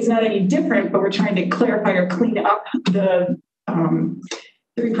 it's not any different, but we're trying to clarify or clean up the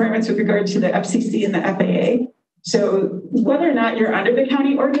requirements with regard to the FCC and the FAA. So whether or not you're under the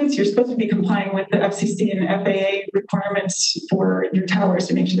county ordinance, you're supposed to be complying with the FCC and FAA requirements for your towers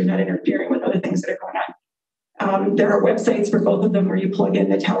to make sure they're not interfering with other things that are going on. There are websites for both of them where you plug in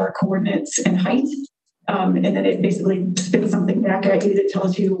the tower coordinates and height, and then it basically spits something back at you that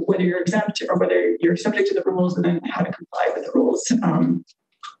tells you whether you're exempt or whether you're subject to the rules and then how to comply with the rules.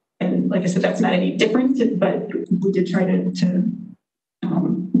 And like I said, that's not any different, but we did try to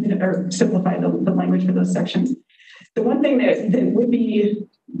or simplify the language for those sections. The one thing that would be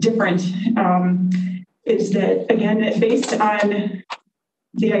different is that, again, based on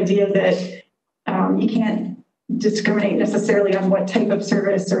the idea that you can't discriminate necessarily on what type of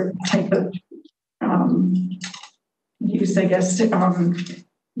service or type of use, I guess.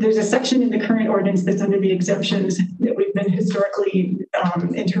 There's a section in the current ordinance that's under the exemptions that we've been historically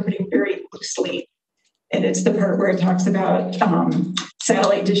interpreting very loosely. And it's the part where it talks about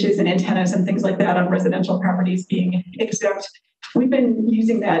satellite dishes and antennas and things like that on residential properties being exempt. We've been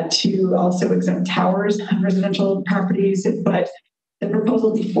using that to also exempt towers on residential properties, but the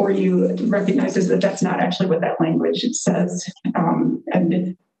proposal before you recognizes that that's not actually what that language says.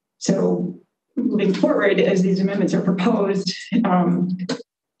 And so moving forward, as these amendments are proposed,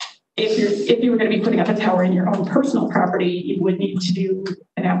 if you were going to be putting up a tower in your own personal property, you would need to do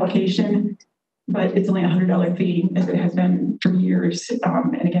an application. But it's only a $100 fee, as it has been for years.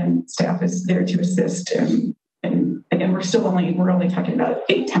 And again, staff is there to assist. And again, we're only talking about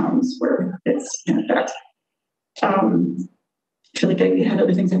 8 towns where it's in effect. I feel like I had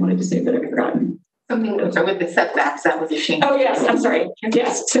other things I wanted to say, but I've forgotten. Something with the setbacks, that was a change. Oh, yes, I'm sorry.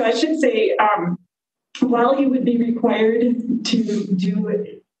 Yes, so I should say, while you would be required to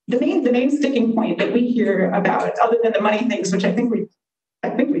do the main sticking point that we hear about, other than the money things, which I think we've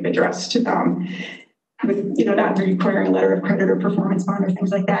addressed, with not requiring a letter of credit or performance bond or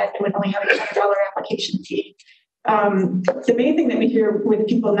things like that, with only having a $100 application fee. The main thing that we hear with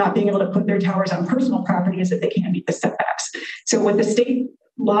people not being able to put their towers on personal property is that they can't meet the setbacks. So what the state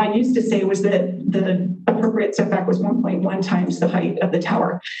law used to say was that the appropriate setback was 1.1 times the height of the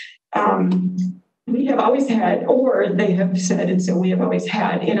tower. We have always had, or they have said, and so we have always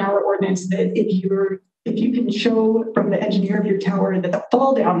had in our ordinance that if you can show from the engineer of your tower that the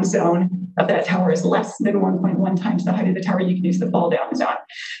fall down zone of that tower is less than 1.1 times the height of the tower, you can use the fall down zone.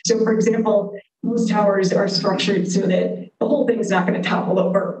 So for example, most towers are structured so that the whole thing is not going to topple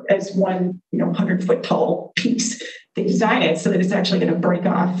over as one 100-foot tall piece. They design it so that it's actually going to break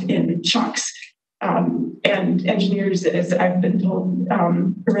off in chunks. And engineers, as I've been told,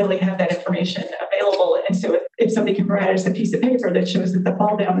 rarely have that information available. And so if somebody can provide us a piece of paper that shows that the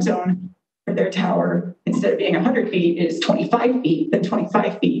fall down zone for their tower, instead of being 100 feet, is 25 feet, then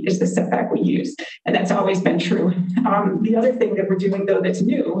 25 feet is the setback we use. And that's always been true. The other thing that we're doing, though, that's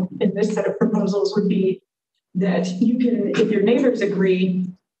new in this set of proposals would be that you can, if your neighbors agree,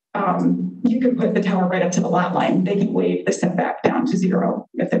 you can put the tower right up to the lot line. They can waive the setback down to 0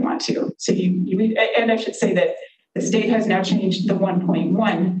 if they want to. So and I should say that the state has now changed the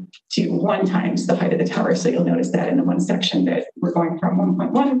 1.1 to 1 times the height of the tower. So you'll notice that in the one section that we're going from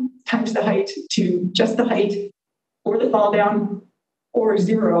 1.1 times the height to just the height or the fall down, or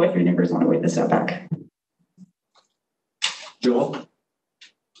 0 if your neighbors want to waive the setback. Joel?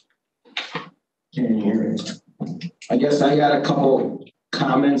 Can't hear it. I guess I got a couple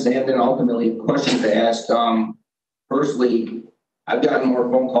comments and then ultimately questions to ask. Firstly, I've gotten more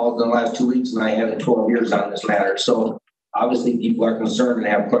phone calls in the last 2 weeks than I have in 12 years on this matter. So obviously people are concerned and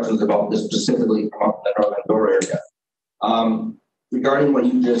have questions about this specifically from up in the Northern Door area. Regarding what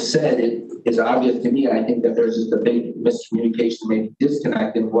you just said, it is obvious to me, I think that there's just a big miscommunication, maybe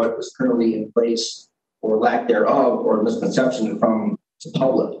disconnect in what is currently in place or lack thereof, or misconception from the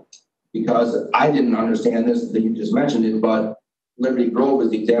public. Because I didn't understand this, that you just mentioned it, but Liberty Grove is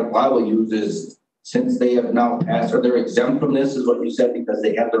the example I will use, is since they have now passed, or they're exempt from this, is what you said, because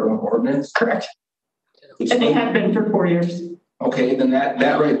they have their own ordinance? Correct. And they have been for 4 years. Okay, then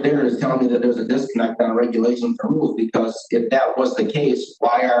that right there is telling me that there's a disconnect on regulations and rules, because if that was the case,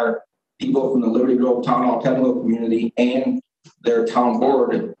 why are people from the Liberty Grove Town Hall Technical community and their town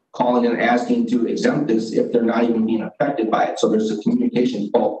board calling and asking to exempt this if they're not even being affected by it? So there's a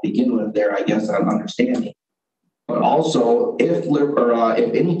communication fault to begin with there, I guess I'm understanding. But also,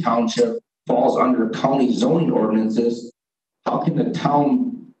 if any township falls under county zoning ordinances, how can the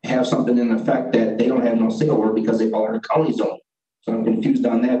town have something in effect that they don't have no say over because they fall under county zoning? So I'm confused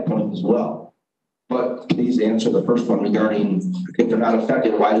on that point as well. But please answer the first one regarding if they're not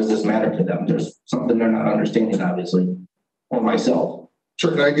affected, why does this matter to them? There's something they're not understanding, obviously, or myself.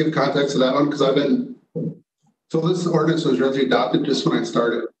 Sure, can I give context to that one? Because so this ordinance was really adopted just when I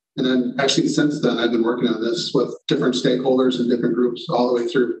started. And then actually since then, I've been working on this with different stakeholders and different groups all the way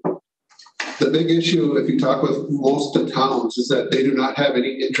through. The big issue, if you talk with most of the towns, is that they do not have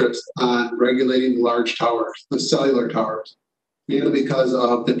any interest on regulating large towers, the cellular towers, mainly because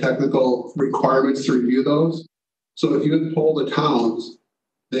of the technical requirements to review those. So if you would poll the towns,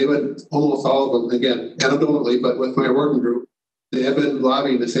 they would, almost all of them, again, anecdotally, but with my working group, they have been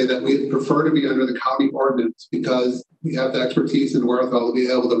lobbying to say that we prefer to be under the county ordinance because we have the expertise and wherewithal to be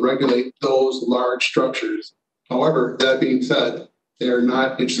able to regulate those large structures. However, that being said, they are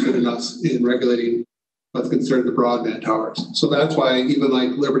not interested in us in regulating what's considered the broadband towers. So that's why even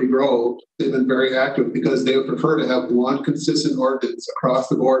like Liberty Grove, they've been very active because they would prefer to have one consistent ordinance across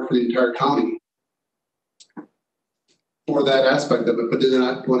the board for the entire county for that aspect of it, but they do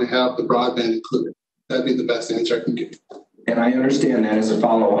not want to have the broadband included. That'd be the best answer I can give. And I understand that as a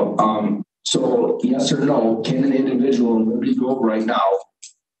follow-up. So yes or no, can an individual in Liberty Grove right now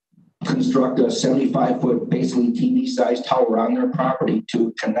construct a 75-foot, basically TV-sized tower on their property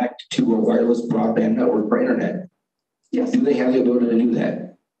to connect to a wireless broadband network for internet? Yes. Do they have the ability to do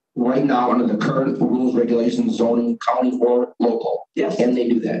that right now under the current rules, regulations, zoning, county or local? Yes. Can they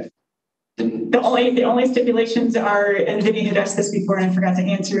do that? The only stipulations are, and Vinny had asked this before and I forgot to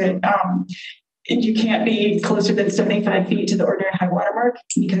answer it. You can't be closer than 75 feet to the ordinary high water mark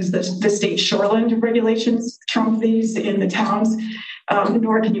because the state shoreland regulations trump these in the towns.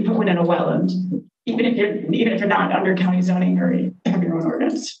 Nor can you put one in a wetland, even if you're not under county zoning or have your own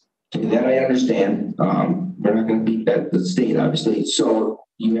ordinance. Okay, that I understand. We're not going to beat that the state, obviously. So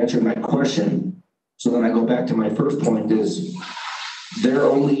you answered my question. So then I go back to my first point: is they're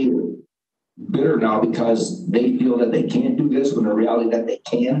only bitter now because they feel that they can't do this when the reality that they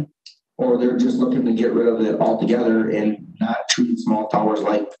can, or they're just looking to get rid of it altogether and not treat small towers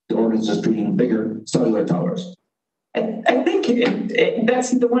like the ordinance is treating bigger cellular towers. I think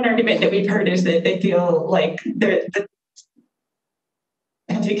that's the one argument that we've heard is that they feel like I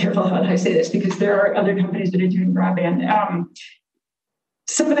have to be careful how I say this because there are other companies that are doing broadband.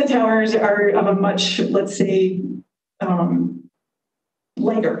 Some of the towers are of a much, let's say,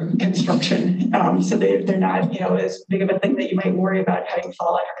 lighter construction. So they're not, as big of a thing that you might worry about having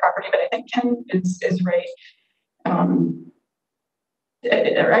fall on your property. But I think Ken is right.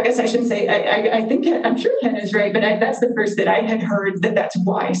 Or I guess I shouldn't say, I think, I'm sure Ken is right, but that's the first that I had heard that's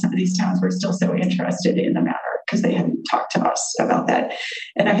why some of these towns were still so interested in the matter, because they hadn't talked to us about that.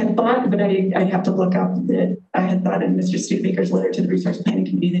 And I had thought, but I'd have to look up that I had thought in Mr. Studebaker's letter to the Resource Planning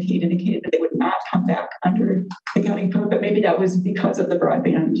Committee that he'd indicated that they would not come back under the county code, but maybe that was because of the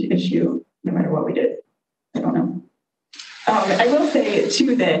broadband issue, no matter what we did. I don't know. I will say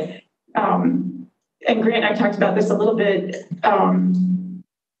too that, and Grant and I talked about this a little bit,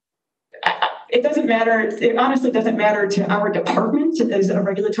 it doesn't matter. It honestly doesn't matter to our department as a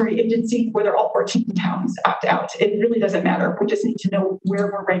regulatory agency whether all 14 towns opt out. It really doesn't matter. We just need to know where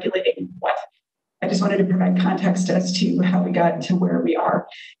we're regulating what. I just wanted to provide context as to how we got to where we are.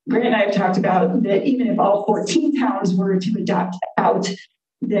 Grant and I have talked about that even if all 14 towns were to adopt out,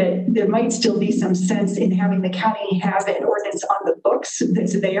 that there might still be some sense in having the county have an ordinance on the books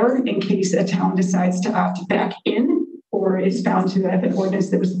that's there in case a town decides to opt back in or is found to have an ordinance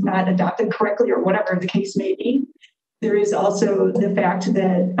that was not adopted correctly or whatever the case may be. There is also the fact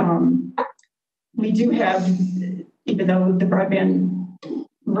that we do have, even though the broadband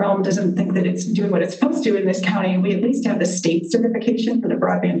realm doesn't think that it's doing what it's supposed to in this county, we at least have the state certification for the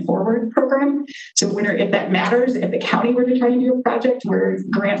Broadband Forward program. So if that matters, if the county were to try to do a project where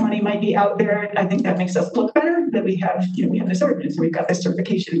grant money might be out there, I think that makes us look better that we have this ordinance and we've got this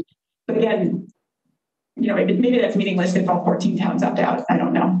certification. But again, maybe that's meaningless if all 14 towns opt out. I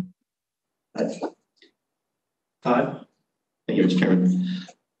don't know. Todd? Thank you, Mr. Chairman.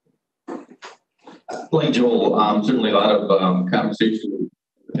 Like Joel, certainly a lot of conversation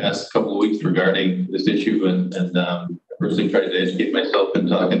the past couple of weeks regarding this issue, and personally tried to educate myself and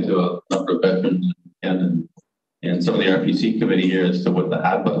talking to a number of veterans and RPC committee here as to what the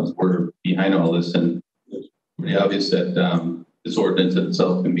hot buttons were behind all this. And it's pretty obvious that this ordinance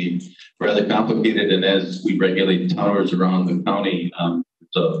itself can be rather complicated. And as we regulate towers around the county,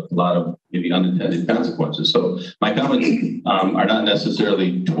 there's a lot of maybe unintended consequences. So my comments are not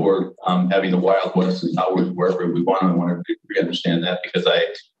necessarily toward having the Wild West and towers wherever we want. I want to understand that because I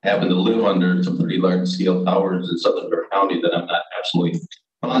happen to live under some pretty large scale towers in Southern Door County that I'm not absolutely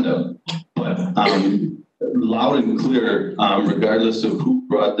fond of. But loud and clear, regardless of who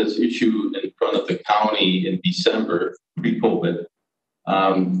brought this issue in front of the county in December pre-COVID,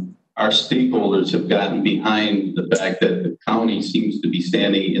 our stakeholders have gotten behind the fact that the county seems to be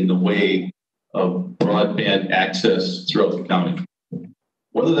standing in the way of broadband access throughout the county.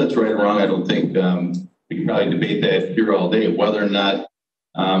 Whether that's right or wrong, I don't think we can probably debate that here all day. Whether or not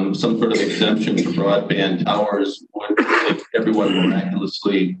some sort of exemption for broadband towers would make everyone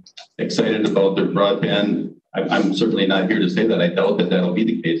miraculously excited about their broadband. I'm certainly not here to say that. I doubt that that'll be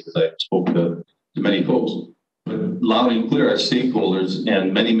the case, as I spoke to many folks. But loud and clear, our stakeholders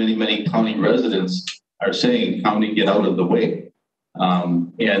and many county residents are saying, county, get out of the way.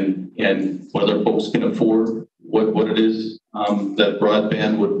 And whether folks can afford what it is that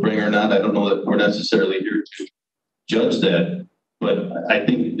broadband would bring or not, I don't know that we're necessarily here to judge that. But I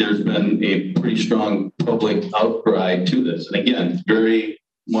think there's been a pretty strong public outcry to this. And again, very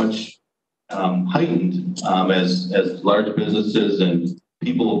much heightened as large businesses and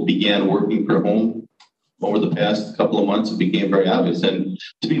people began working from home over the past couple of months. It became very obvious. And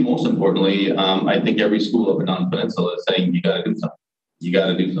to me, most importantly, I think every school up and down the peninsula is saying, you got to do something. You got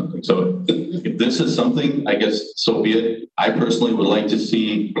to do something. So if this is something, I guess so be it. I personally would like to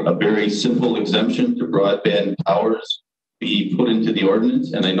see a very simple exemption to broadband towers be put into the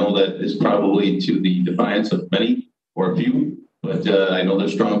ordinance. And I know that is probably to the defiance of many or a few, but I know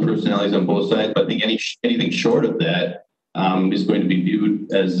there's strong personalities on both sides. But I think anything short of that is going to be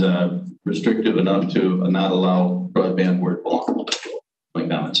viewed as restrictive enough to not allow broadband where it belongs. My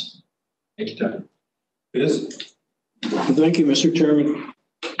comments. Thank you, Doug. Liz? Thank you, Mr. Chairman.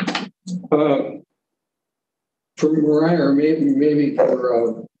 For Mariah, or maybe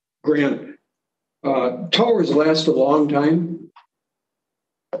for Grant, towers last a long time,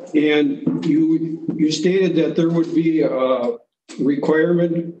 and you stated that there would be a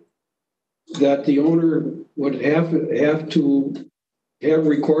requirement that the owner would have to have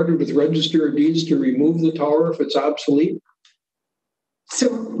recorded with Register of Deeds to remove the tower if it's obsolete. So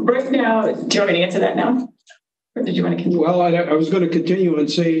right now, do you want me to answer that now? Or did you want to continue? Well, I was going to continue and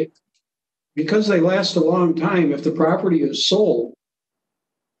say, because they last a long time, if the property is sold,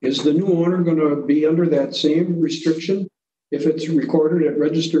 is the new owner going to be under that same restriction if it's recorded at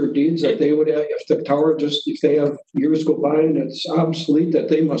Register of Deeds that they would have, if the tower if they have years go by and it's obsolete, that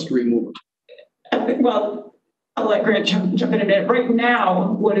they must remove it? Well, I'll let Grant jump in a minute. Right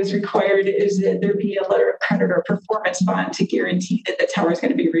now, what is required is that there be a letter of credit or performance bond to guarantee that the tower is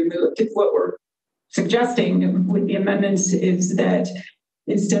going to be removed. What we're suggesting with the amendments is that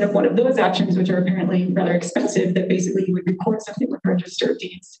instead of one of those options, which are apparently rather expensive, that basically you would record something with Register of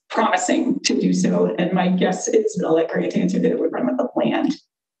Deeds promising to do so. And my guess is, and I'll let Grant answer, that it would run with the land,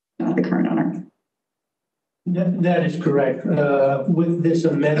 not the current owner. That is correct. With this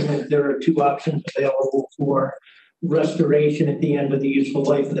amendment, there are two options available for restoration at the end of the useful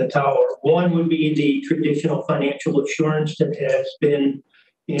life of the tower. One would be the traditional financial assurance that has been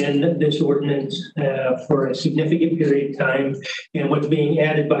in this ordinance for a significant period of time. And what's being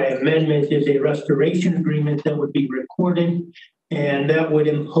added by amendment is a restoration agreement that would be recorded, and that would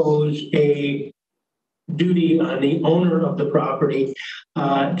impose a duty on the owner of the property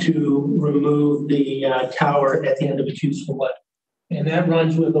to remove the tower at the end of its useful life. And that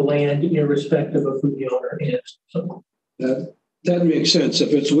runs with the land irrespective of who the owner is. So that makes sense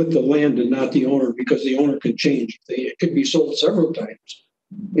if it's with the land and not the owner, because the owner can change. It could be sold several times,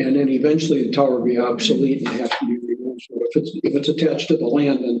 and then eventually the tower will be obsolete and have to be removed. So if it's attached to the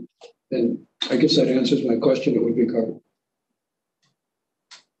land, then I guess that answers my question. It would be covered.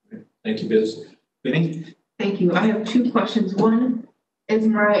 Thank you, Biz. Vinny? Thank you. I have two questions. One is,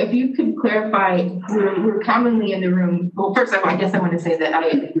 Mariah, if you could clarify, we're commonly in the room. Well, first of all, I guess I want to say that I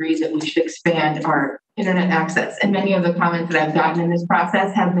agree that we should expand our internet access. And many of the comments that I've gotten in this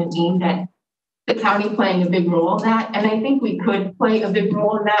process have been aimed at the county playing a big role in that. And I think we could play a big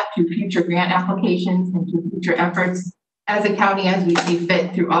role in that through future grant applications and through future efforts as a county as we see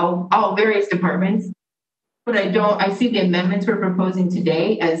fit through all various departments. But I see the amendments we're proposing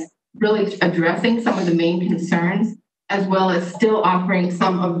today as really addressing some of the main concerns, as well as still offering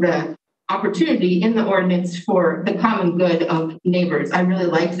some of the opportunity in the ordinance for the common good of neighbors. I really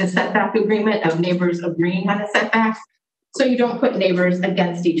like the setback agreement of neighbors agreeing on a setback. So you don't put neighbors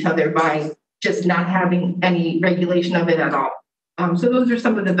against each other by just not having any regulation of it at all. So those are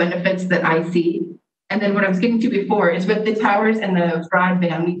some of the benefits that I see. And then what I was getting to before is with the towers and the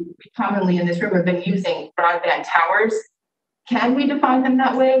broadband, we commonly in this room have been using broadband towers. Can we define them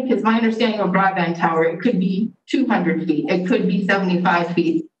that way? Because my understanding of a broadband tower, it could be 200 feet, it could be 75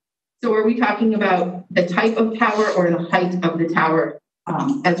 feet. So are we talking about the type of tower or the height of the tower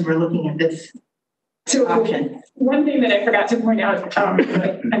as we're looking at this option? One thing that I forgot to point out,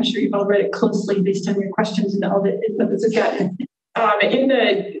 but I'm sure you've all read it closely based on your questions and all that this has gotten. In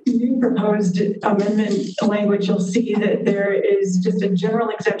the new proposed amendment language, you'll see that there is just a general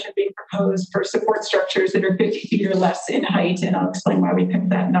exemption being proposed for support structures that are 50 feet or less in height, and I'll explain why we picked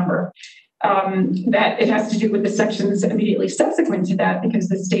that number. That it has to do with the sections immediately subsequent to that, because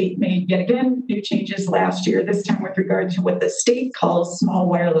the state made yet again new changes last year, this time with regard to what the state calls small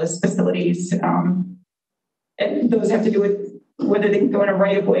wireless facilities. And those have to do with whether they can go in a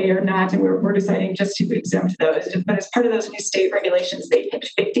right of way or not. And we're deciding just to exempt those. But as part of those new state regulations, they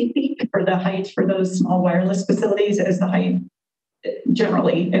picked 50 feet for the height for those small wireless facilities as the height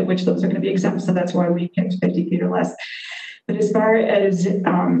generally at which those are going to be exempt. So that's why we picked 50 feet or less. But as far as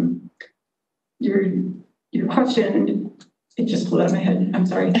your question, it just flew out of my head. I'm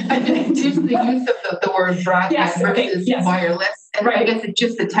sorry. Just the use of the word broadband versus wireless. And I guess it's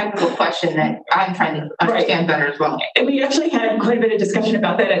just a technical question that I'm trying to understand better as well. And we actually had quite a bit of discussion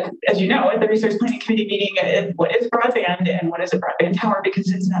about that, as you know, at the Resource Planning Committee meeting, what is broadband and what is a broadband tower,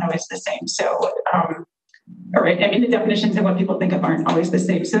 because it's not always the same. So, all right, I mean, the definitions and what people think of aren't always the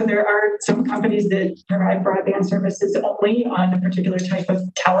same. So there are some companies that provide broadband services only on a particular type of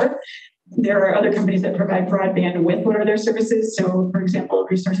tower. There are other companies that provide broadband with what are their services. So, for example,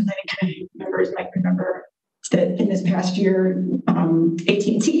 Resource Planning Committee members might remember that in this past year,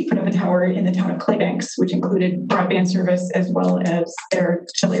 AT&T put up a tower in the town of Claybanks, which included broadband service as well as their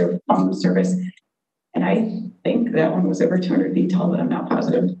cellular phone service. And I think that one was over 200 feet tall, but I'm not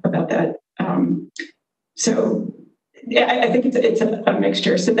positive about that. So yeah, I think it's a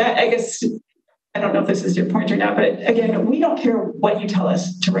mixture. So that, I guess, I don't know if this is your point or not, but again, we don't care what you tell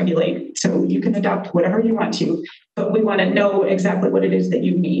us to regulate. So you can adopt whatever you want to, but we want to know exactly what it is that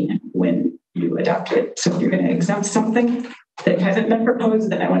you mean when you adopt it. So if you're going to exempt something that hasn't been proposed,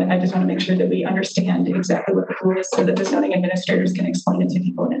 then I just want to make sure that we understand exactly what the rule is so that the zoning administrators can explain it to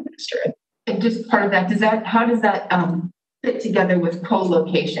people and administer it. And just part of that, how does that fit together with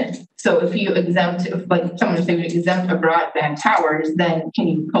co-location? So if you exempt, if like someone say you exempt a broadband towers, then can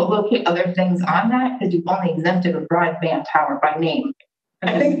you co-locate other things on that? Because you've only exempted a broadband tower by name.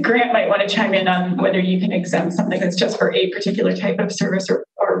 I think Grant might want to chime in on whether you can exempt something that's just for a particular type of service or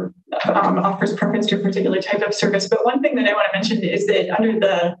offers preference to a particular type of service. But one thing that I want to mention is that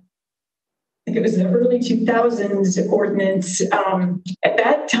under I think it was the early 2000s ordinance, at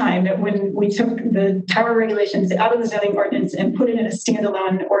that time, when we took the tower regulations out of the zoning ordinance and put it in a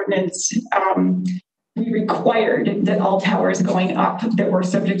standalone ordinance, we required that all towers going up that were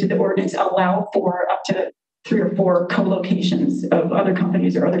subject to the ordinance allow for up to 3 or 4 co-locations of other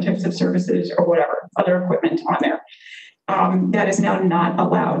companies or other types of services or whatever, other equipment on there. That is now not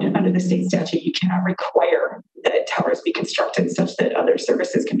allowed under the state statute. You cannot require that towers be constructed such that other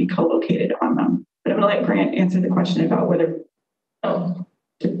services can be co-located on them. But I'm going to let Grant answer the question about whether.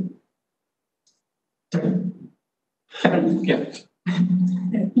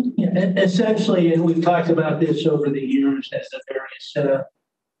 Essentially, and we've talked about this over the years as the various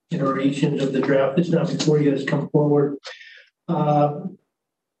iterations of the draft that's now before you has come forward. From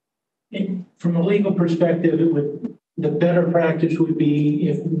a legal perspective, the better practice would be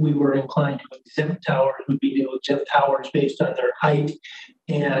if we were inclined to exempt towers, would be to exempt towers based on their height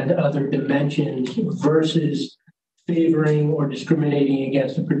and other dimensions versus favoring or discriminating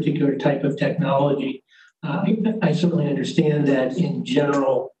against a particular type of technology. I certainly understand that in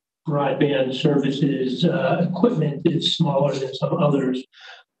general, broadband services equipment is smaller than some others,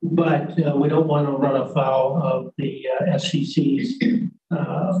 but we don't want to run afoul of the FCC's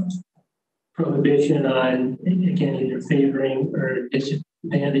prohibition on, again, either favoring or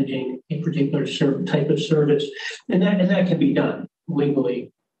disadvantaging a particular type of service, and that can be done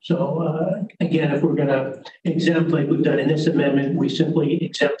legally. So again, if we're going to exempt, like we've done in this amendment, we simply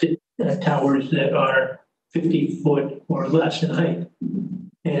exempted towers that are 50 foot or less in height.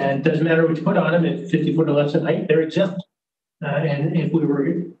 And it doesn't matter what you put on them, at 50 foot or less in height, they're exempt. And if we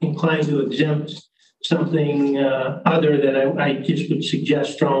were inclined to exempt something other, then I just would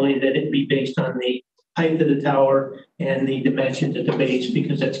suggest strongly that it be based on the height of the tower and the dimensions at the base,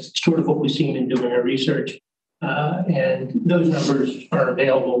 because that's sort of what we've seen in doing our research. And those numbers are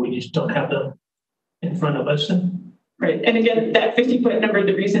available. We just don't have them in front of us. Right. And again, that 50-foot number,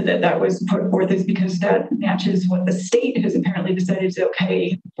 the reason that that was put forth is because that matches what the state has apparently decided is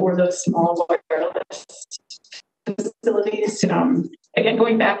okay for those small wireless facilities. Again,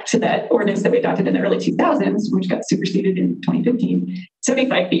 going back to that ordinance that we adopted in the early 2000s, which got superseded in 2015,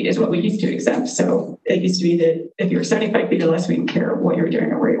 75 feet is what we used to exempt. So it used to be that if you were 75 feet or less, we didn't care what you were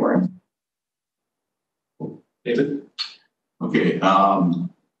doing or where you were. David? Okay.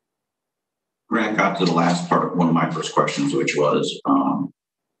 Grant got to the last part of one of my first questions, which was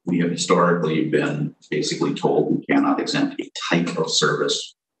we have historically been basically told we cannot exempt a type of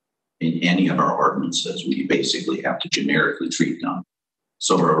service in any of our ordinances. We basically have to generically treat them.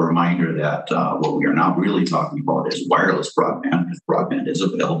 So a reminder that what we are not really talking about is wireless broadband, because broadband is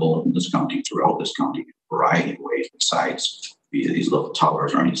available in this county, throughout this county, in a variety of ways besides via these little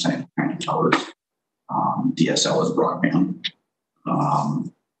towers or any kind of towers. DSL is broadband.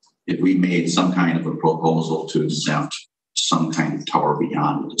 If we made some kind of a proposal to exempt some kind of tower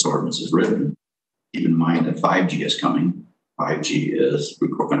beyond what this ordinance is written, keep in mind that 5G is coming. 5G is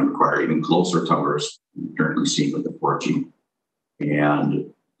going to require even closer towers than we currently see with the 4G.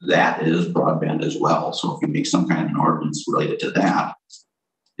 And that is broadband as well. So if you make some kind of an ordinance related to that,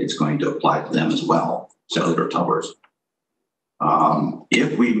 it's going to apply to them as well, cellular towers.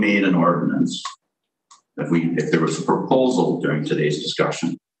 If we made an ordinance, if there was a proposal during today's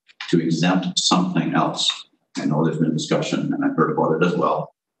discussion to exempt something else, I know there's been discussion, and I've heard about it as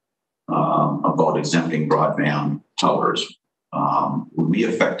well, about exempting broadband towers. Would we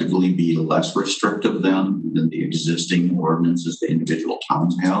effectively be less restrictive than the existing ordinances the individual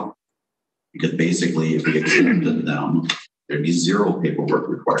towns have? Because basically, if we exempted them, there'd be zero paperwork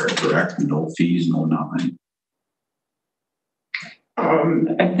required, correct? No fees, no nothing.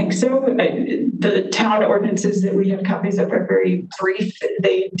 I think so. The town ordinances that we have copies of are very brief.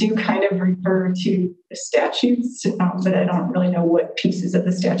 They do kind of refer to the statutes, but I don't really know what pieces of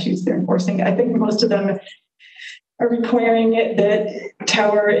the statutes they're enforcing. I think most of them are requiring that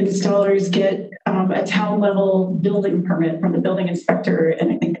tower installers get a town level building permit from the building inspector,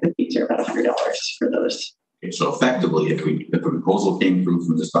 and I think the fees are about $100 for those. Okay, so effectively, if a proposal came through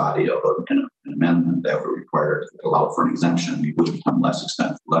from this body of an amendment that would require allow for an exemption, we would become less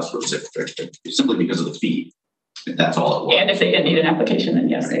expensive, less restrictive, simply because of the fee. If that's all it was. And if they didn't need an application, then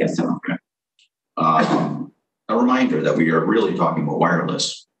yes, I assume. Okay. A reminder that we are really talking about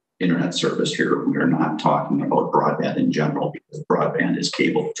wireless internet service here. We are not talking about broadband in general, because broadband is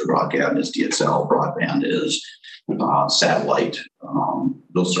cable, broadband is DSL, broadband is satellite.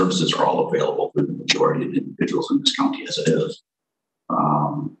 Those services are all available for the majority of the individuals in this county as it is.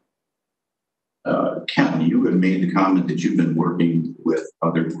 Ken, you had made the comment that you've been working with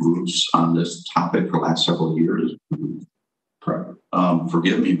other groups on this topic for the last several years. Correct.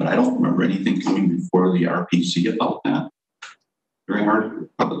 Forgive me, but I don't remember anything coming before the RPC about that during our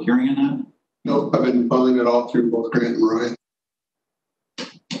public hearing on that. Nope, I've been following it all through both Grant and Roy.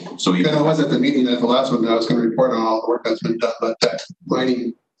 So you, I was at the meeting at the last one, and I was going to report on all the work that's been done, but that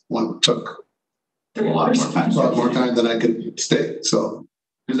mining one took a lot more time than I could stay. So,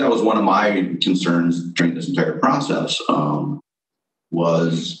 because that was one of my concerns during this entire process,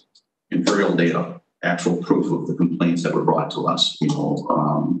 was imperial data, actual proof of the complaints that were brought to us.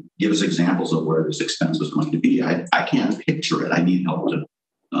 Give us examples of where this expense was going to be. I can't picture it. I need help to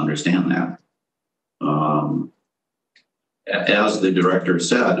understand that. As the director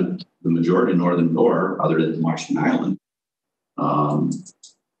said, the majority of Northern Door, other than Washington Island,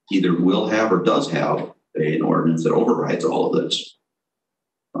 either will have or does have an ordinance that overrides all of this.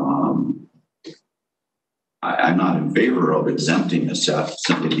 I'm not in favor of exempting a set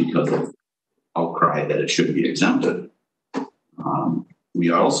simply because of outcry that it should be exempted. We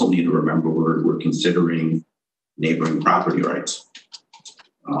also need to remember we're considering neighboring property rights.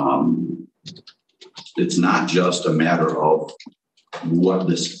 It's not just a matter of what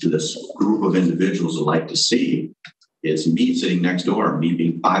this group of individuals would like to see. It's me sitting next door, me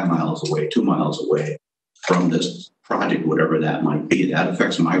being 5 miles away, 2 miles away from this project, whatever that might be. That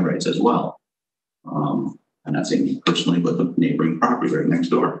affects my rights as well. I'm not saying me personally, but the neighboring property right next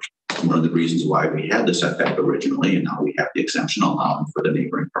door. One of the reasons why we had the setback originally, and now we have the exemption allowing for the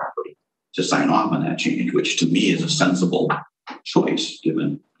neighboring property to sign off on that change, which to me is a sensible choice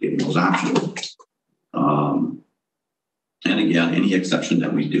given those options. And again, any exception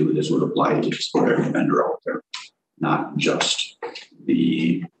that we do, this would apply to just for every vendor out there, not just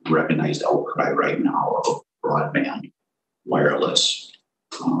the recognized outcry right now of broadband, wireless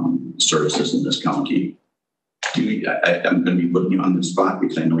services in this county. I'm going to be putting you on the spot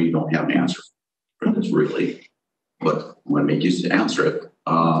because I know you don't have an answer for this really, but I'm going to make you answer it.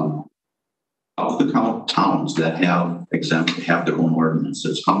 Of the towns that have their own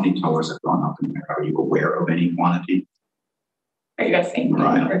ordinances, how many towers have gone up in there? Are you aware of any quantity? Are you guys saying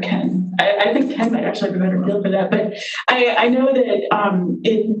Right. or Ken? I think Ken might actually be better deal for that, but I know that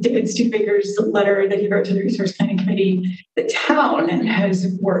in David Studebaker's letter that he wrote to the Resource Planning Committee, the town has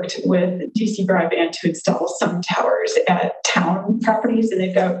worked with DC Broadband to install some towers at town properties, and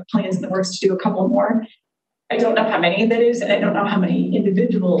they've got plans in the works to do a couple more. I don't know how many that is, and I don't know how many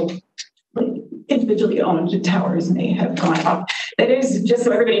individually owned towers may have gone up. That is, just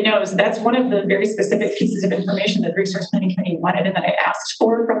so everybody knows, that's one of the very specific pieces of information that the Resource Planning Committee wanted and that I asked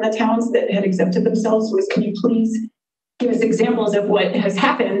for from the towns that had exempted themselves was, can you please give us examples of what has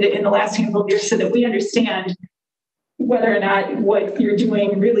happened in the last handful of years so that we understand whether or not what you're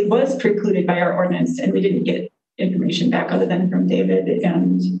doing really was precluded by our ordinance. And we didn't get information back other than from David,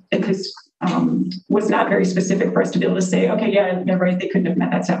 and because was not very specific for us to be able to say, okay, yeah, you're right, they couldn't have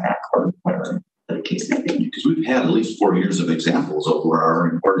met that setback or whatever the case may be. Because we've had at least 4 years of examples of where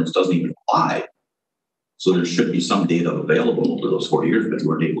our ordinance doesn't even apply. So there should be some data available over those 4 years that we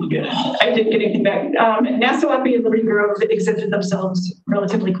weren't able to get in. I didn't get anything back. Nassau and Liberty Grove exempted themselves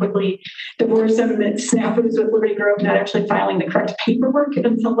relatively quickly. There were some snafus with Liberty Grove not actually filing the correct paperwork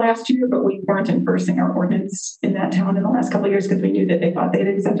until last year, but we weren't enforcing our ordinance in that town in the last couple of years because we knew that they thought they'd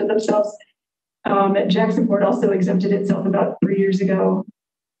exempted themselves. Jacksonport also exempted itself about 3 years ago.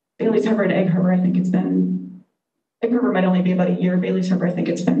 Bailey's Harbor and Egg Harbor, I think it's been, Egg Harbor might only be about a year. Bailey's Harbor, I think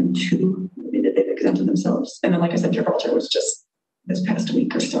it's been 2 that they've exempted themselves. And then, like I said, Gibraltar was just this past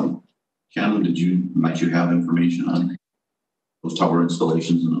week or so. Ken, might you have information on those tower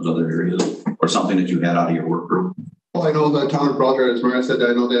installations in those other areas, or something that you had out of your work group? Well, I know the town of Gibraltar, as Maria said,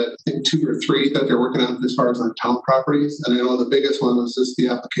 I know that I think 2 or 3 that they're working on as far as on town properties. And I know the biggest one was just the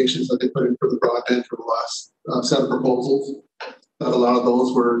applications that they put in for the broadband for the last set of proposals. That a lot of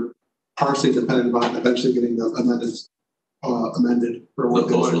those were partially dependent on eventually getting the amendments amended for what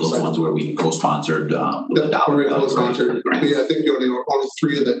those were those ones where we co-sponsored. Co-sponsored. Yeah, I think only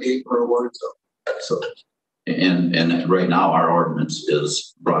 3 of the 8 were awarded. So. And right now our ordinance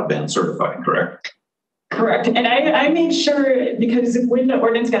is broadband certified, correct? Correct. And I made sure, because when the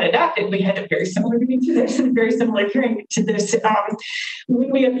ordinance got adopted, we had a very similar meeting to this and a very similar hearing to this.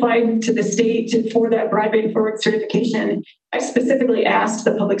 When we applied to the state for that broadband forward certification, I specifically asked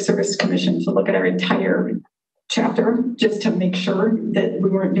the Public Service Commission to look at our entire chapter just to make sure that we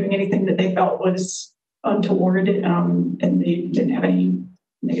weren't doing anything that they felt was untoward, and they didn't have any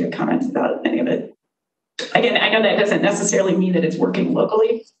negative comments about any of it. Again, I know that doesn't necessarily mean that it's working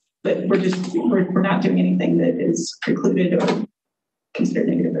locally, but we're not doing anything that is precluded or considered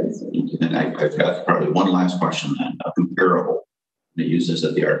negative. And I've got probably one last question then, comparable. They use this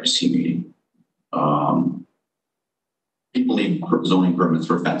at the RPC meeting. People need zoning permits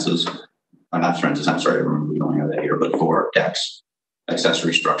for fences. Not fences, I'm sorry, I remember we don't have that here, but for decks,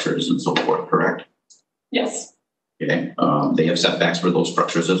 accessory structures and so forth, correct? Yes. Okay. They have setbacks for those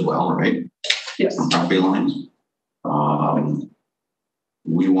structures as well, right? Yes. From property lines.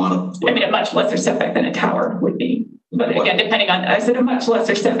 We want to. I mean, a much lesser setback than a tower would be. But again, depending on, I said a much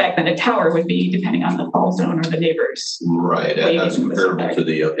lesser setback than a tower would be, depending on the fall zone or the neighbors. Right. That's comparable to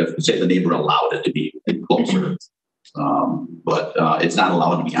the, if say the neighbor allowed it to be closer. But it's not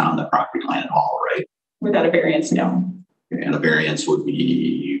allowed to be on the property line at all, right? Without a variance, no. And a variance would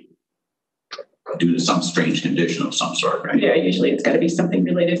be due to some strange condition of some sort, right? Yeah, usually it's got to be something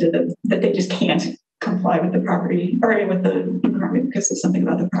related to that they just can't comply with the property or with the permit because there's something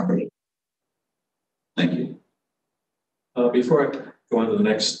about the property. Thank you. Before I go on to the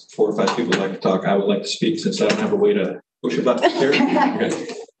next 4 or 5 people who'd like to talk, I would like to speak since I don't have a way to push a button here. Okay.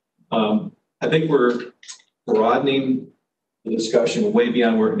 I think we're broadening the discussion way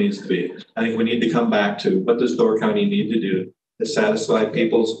beyond where it needs to be. I think we need to come back to what does Door County need to do to satisfy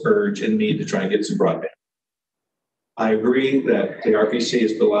people's urge and need to try and get some broadband. I agree that the RPC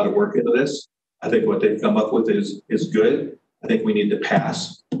has put a lot of work into this. I think what they've come up with is good. I think we need to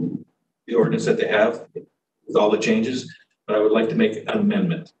pass the ordinance that they have with all the changes, but I would like to make an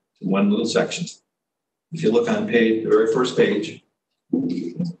amendment to one little section. If you look on the very first page,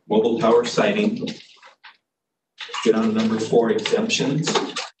 mobile tower siting, get on number 4, exemptions.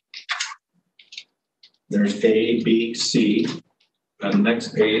 There's A, B, C. On the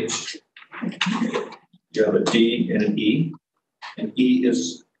next page, you have a D and an E. And E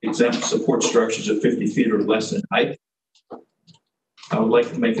is exempt support structures of 50 feet or less in height. I would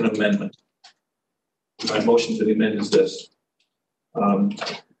like to make an amendment. My motion to the amendment is this.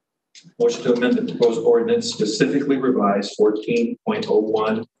 Motion to amend the proposed ordinance specifically revise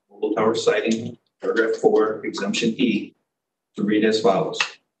 14.01 mobile tower siting, paragraph 4, exemption E, to read as follows.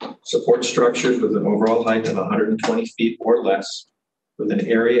 support structures with an overall height of 120 feet or less, with an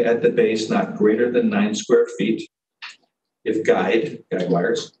area at the base not greater than 9 square feet if guide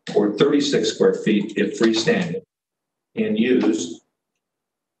wires, or 36 square feet if freestanding, and used,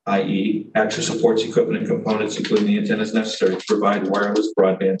 i.e. access supports, equipment, and components, including the antennas necessary to provide wireless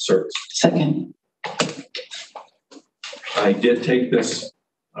broadband service. Second. I did take this,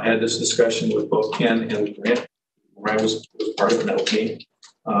 I had this discussion with both Ken and Grant. Grant was part of it, that was me.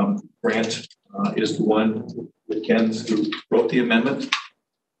 Grant is the one with Ken who wrote the amendment.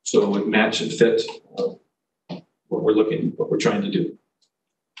 So it would match and fit what we're trying to do.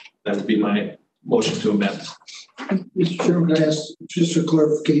 That would be my motion to amend. Mr. Chairman, can I ask just for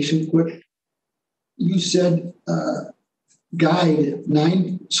clarification quick? You said guide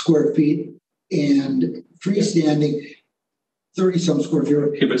 9 square feet and freestanding 30 some square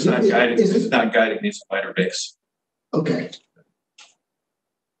feet. If it's not guiding, it's not guiding, it's a wider base. Okay.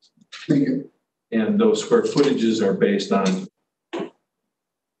 Thank you. And those square footages are based on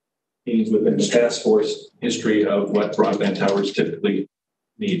meetings within the task force history of what broadband towers typically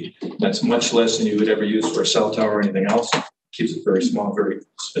need. That's much less than you would ever use for a cell tower or anything else. Keeps it very small, very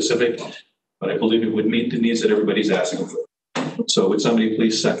specific, but I believe it would meet the needs that everybody's asking for. So would somebody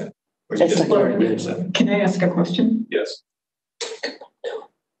please second? Can I ask a question? Yes.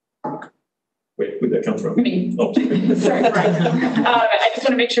 Wait, where'd that come from? Me. Oh. Sorry, Brian. I just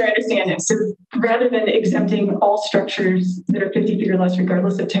want to make sure I understand it. So rather than exempting all structures that are 50 feet or less,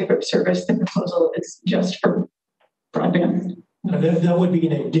 regardless of type of service, the proposal is just for broadband. That would be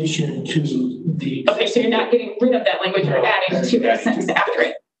in addition to the. Okay, so you're not getting rid of that language, you're adding to the sentence after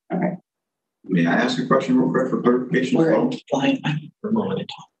it. Okay. May I ask a question real quick for clarification as well? For a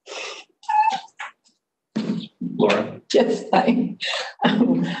moment. Laura? Yes, I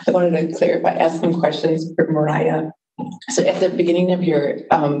wanted to clarify, ask some questions for Mariah. So at the beginning of your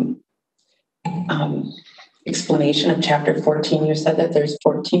explanation of chapter 14, you said that there's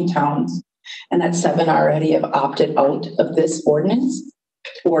 14 towns and that 7 already have opted out of this ordinance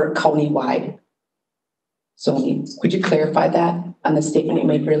or countywide. So could you clarify that on the statement you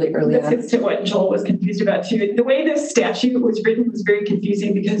made really early on? This gets to what Joel was confused about too. The way this statute was written was very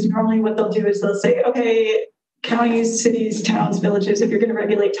confusing because normally what they'll do is they'll say, okay, counties, cities, towns, villages, if you're going to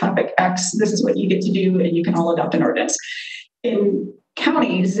regulate topic X, this is what you get to do and you can all adopt an ordinance. In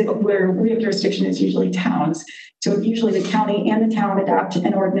counties where we have jurisdiction, it's usually towns. So usually the county and the town adopt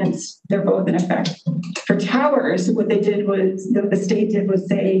an ordinance. They're both in effect. For towers, what they did was, the state did was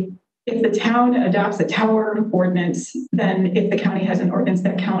say, if the town adopts a tower ordinance, then if the county has an ordinance,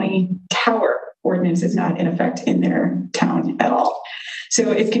 that county tower ordinance is not in effect in their town at all.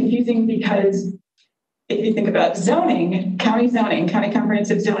 So it's confusing because if you think about zoning, county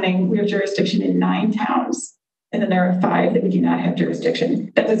comprehensive zoning, we have jurisdiction in 9 towns. And then there are 5 that we do not have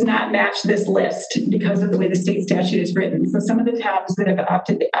jurisdiction. That does not match this list because of the way the state statute is written. So some of the towns that have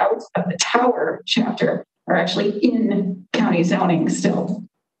opted out of the tower chapter are actually in county zoning still.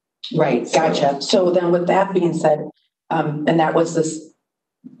 Right, gotcha. So then with that being said, and that was this,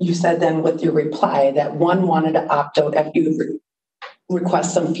 you said then with your reply that 1 wanted to opt out after you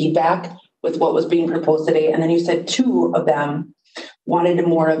request some feedback with what was being proposed today. And then you said 2 of them wanted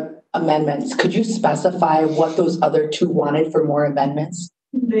more amendments. Could you specify what those other 2 wanted for more amendments?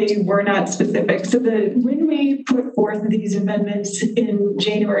 They were not specific. So when we put forth these amendments in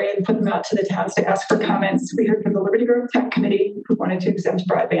January and put them out to the towns to ask for comments, we heard from the Liberty Grove Tech Committee who wanted to exempt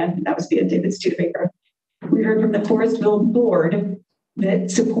broadband, and that was via David Studebaker. We heard from the Forestville Board that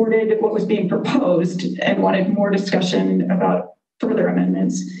supported what was being proposed and wanted more discussion about further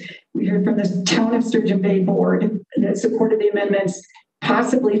amendments. We heard from the Town of Sturgeon Bay Board that supported the amendments,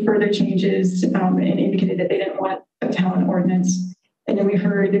 possibly further changes, and indicated that they didn't want a town ordinance. And then we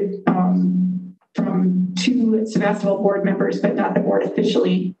heard from 2 Sebastopol board members, but not the board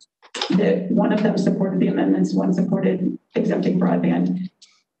officially, that one of them supported the amendments, one supported exempting broadband.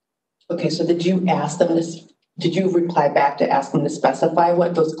 Okay, so did you ask them this? Did you reply back to ask them to specify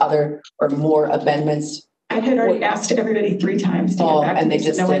what those other or more amendments? I had already asked everybody 3 times to get back and to they me,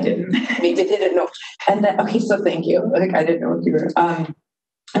 just so no, I didn't. Maybe they didn't know. And then, okay, so thank you. Like I didn't know if you were.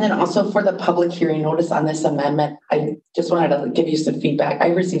 And then also for the public hearing notice on this amendment, I just wanted to give you some feedback. I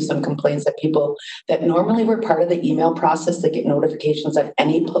received some complaints that people that normally were part of the email process that get notifications of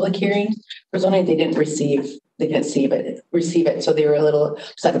any public hearing for zoning, they didn't receive it. So they were a little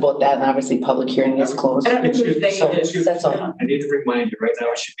upset about that. And obviously public hearing is closed. I don't know who they so that's all. I need to remind you right now,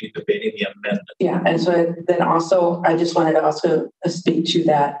 I should be debating the amendment. Yeah. And so then also, I just wanted to also speak to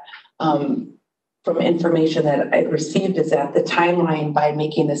that. From information that I received is that the timeline by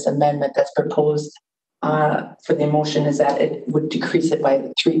making this amendment that's proposed for the motion is that it would decrease it by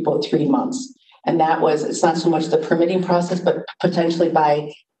about 3 months. And that was, it's not so much the permitting process, but potentially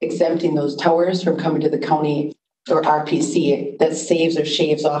by exempting those towers from coming to the county or RPC, that saves or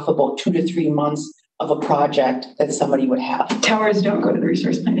shaves off about 2 to 3 months of a project that somebody would have. Towers don't go to the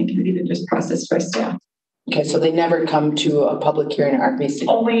resource planning committee, they're just processed by staff. Okay, so they never come to a public hearing or RPC?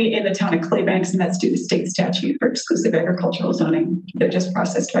 Only in the town of Claybanks, and that's due to state statute for exclusive agricultural zoning. They're just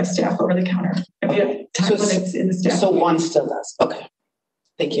processed by staff over the counter. And we have time limits in the staff. So one still does. Okay.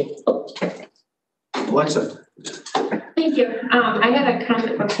 Thank you. Alexa. Thank you. I had a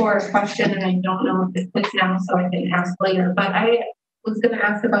comment before, a question, and I don't know if it fits now, so I can ask later. But I was going to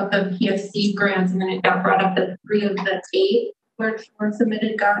ask about the PSC grants, and then it got brought up that 3 of the 8 which were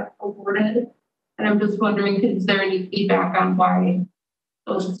submitted got awarded. And I'm just wondering, is there any feedback on why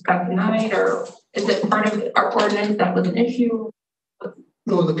those got denied, or is it part of our ordinance that was an issue?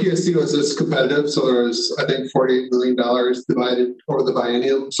 No, the PSC was just competitive. So there was, I think, $48 million divided over the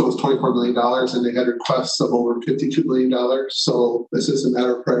biennium. So it was $24 million, and they had requests of over $52 million. So this is a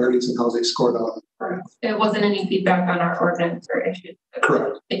matter of priorities and how they scored out. It wasn't any feedback on our ordinance or issues.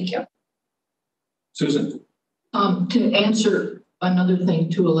 Correct. Thank you. Susan. To answer another thing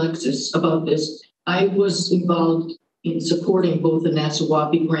to Alexis about this, I was involved in supporting both the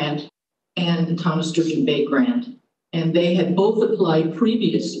Nassawapi grant and the Town of Sturgeon Bay grant. And they had both applied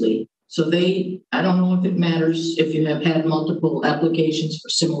previously. So I don't know if it matters if you have had multiple applications for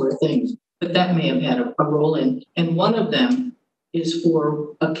similar things, but that may have had a role in. And one of them is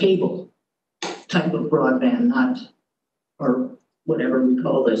for a cable type of broadband, or whatever we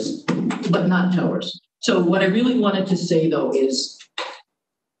call this, but not towers. So what I really wanted to say, though, is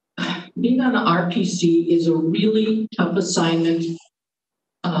being on the RPC is a really tough assignment.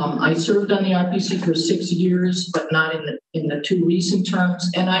 I served on the RPC for 6 years, but not in the 2 recent terms.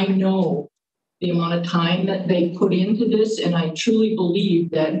 And I know the amount of time that they put into this. And I truly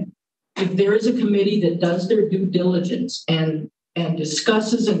believe that if there is a committee that does their due diligence and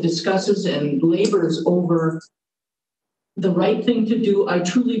discusses and labors over the right thing to do, I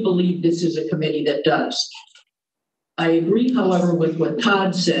truly believe this is a committee that does. I agree, however, with what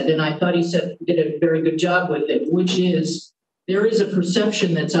Todd said, and I thought he did a very good job with it, which is there is a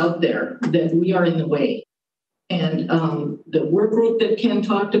perception that's out there that we are in the way. And the work group that Ken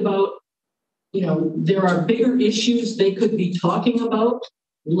talked about, there are bigger issues they could be talking about.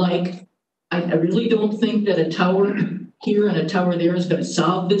 Like, I really don't think that a tower here and a tower there is going to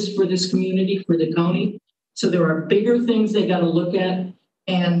solve this for this community, for the county. So there are bigger things they got to look at.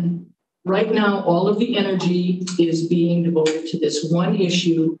 And right now, all of the energy is being devoted to this one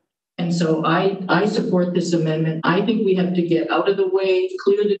issue. And so I support this amendment. I think we have to get out of the way,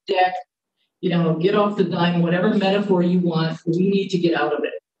 clear the deck, get off the dime, whatever metaphor you want. We need to get out of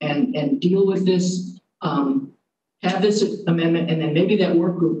it and deal with this, have this amendment, and then maybe that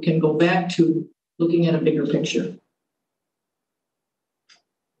work group can go back to looking at a bigger picture.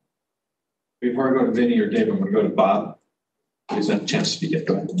 Before I go to Vinny or Dave, I'm going to go to Bob. Please have a chance to speak.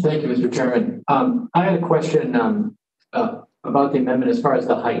 Go ahead. Thank you, Mr. Chairman. I had a question about the amendment as far as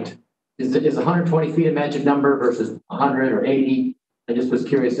the height. Is 120 feet a magic number versus 100 or 80? I just was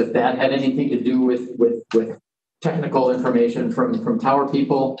curious if that had anything to do with technical information from tower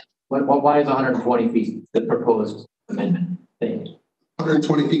people. Why is 120 feet the proposed amendment? Thank you.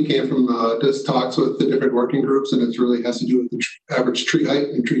 120 feet came from just talks with the different working groups, and it really has to do with the average tree height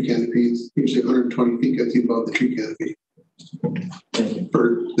and tree canopies. Usually 120 feet gets you above the tree canopy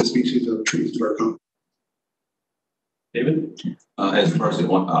for the species of trees that are common. David? As far as the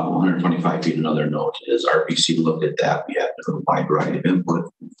 125 feet, another note is RPC looked at that. We had a wide variety of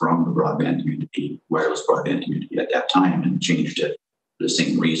input from the broadband community, wireless broadband community at that time, and changed it for the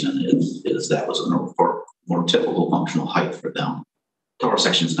same reason is that was a more typical functional height for them. Tower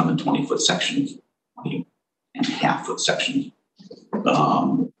sections come in 20-foot sections, 20.5-foot sections.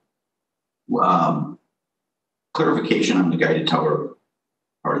 Clarification on the guided tower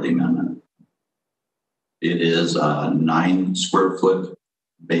part of the amendment. It is a 9 square foot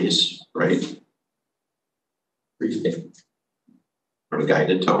base, right? For the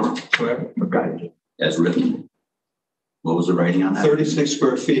guided tower? Correct. Guided. As written. What was the writing on that? 36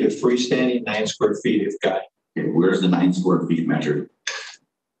 square feet of freestanding, 9 square feet of guided. Okay, where's the 9 square feet measured?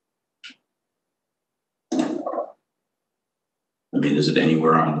 I mean, is it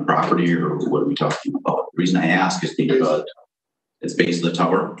anywhere on the property, or what are we talking about? The reason I ask is because it's base of the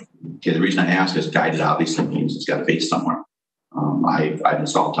tower. Okay, the reason I ask is guided obviously means it's got a base somewhere. I've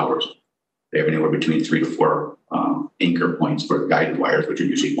installed towers. They have anywhere between 3 to 4 anchor points for guided wires, which are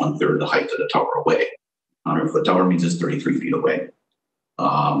usually 1/3 the height of the tower away. 100-foot tower means it's 33 feet away.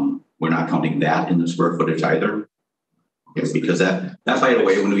 we're not counting that in the square footage either. It's because that by the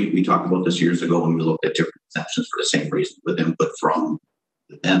way, when we talked about this years ago, when we looked at different exemptions for the same reason with input from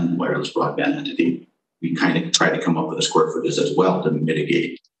the then wireless broadband entity, we kind of tried to come up with the square footage as well to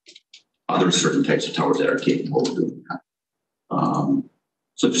mitigate other certain types of towers that are capable of doing that.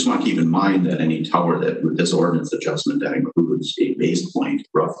 So just want to keep in mind that any tower that with this ordinance adjustment that includes a base point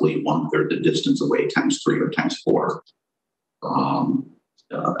roughly 1/3 the distance away times 3 or times 4 on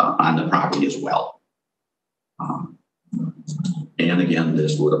the property as well. And again,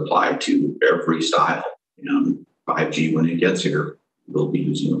 this would apply to every style. 5G when it gets here, we'll be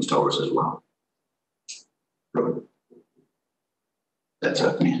using those towers as well. That's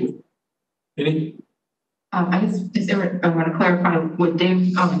it. Thank you. Any? I want to clarify with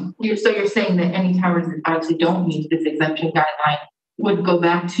Dave. You're saying that any towers that actually don't meet this exemption guideline would go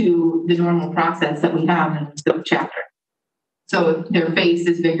back to the normal process that we have in the chapter. So if their face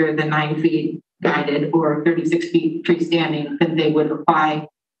is bigger than 9 feet guided or 36 feet freestanding, then they would apply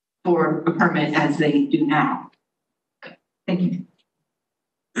for a permit as they do now. Thank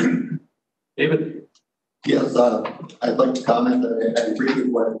you. David? Yes, I'd like to comment that I agree with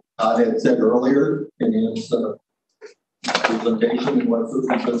what Todd had said earlier in his presentation and what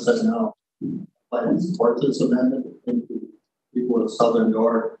Susan said now. I support this amendment. I think the people of Southern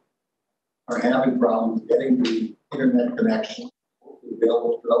York are having problems getting the internet connection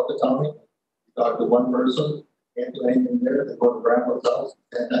available throughout the county. You talk to one person, can't do anything there, they go to grandma's house,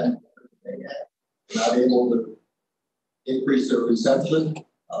 and then they're not able to increase their reception.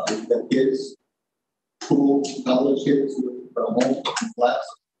 The kids, school, college kids from home, class,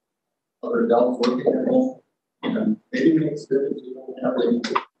 other adults working at home, and maybe the experience you don't have any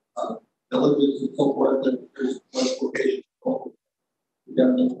villages and so forth that there's less location.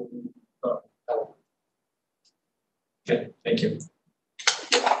 Okay, thank you.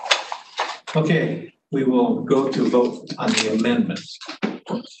 Okay, we will go to vote on the amendments.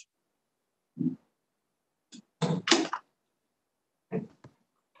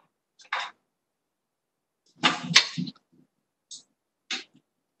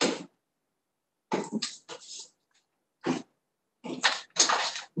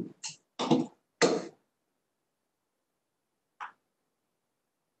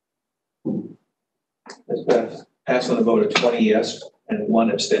 That's passed on a vote of 20 yes and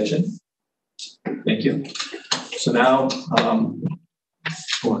 1 abstention. Thank you. So now,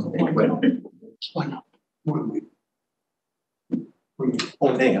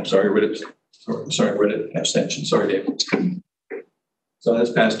 nay, I'm sorry, read it, abstention. Sorry, David. So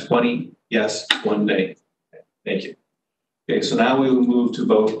that's passed 20 yes, 1 nay. Thank you. Okay, so now we will move to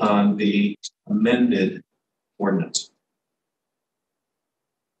vote on the amended ordinance.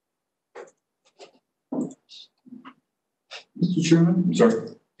 Mr. Chairman? Sorry.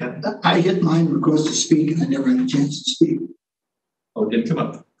 I hit mine request to speak and I never had a chance to speak. Oh, it didn't come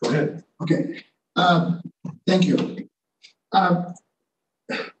up. Go ahead. Okay. Thank you. I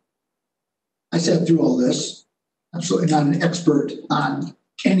sat through all this. Absolutely not an expert on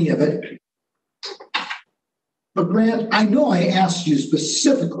any of it. But Grant, I know I asked you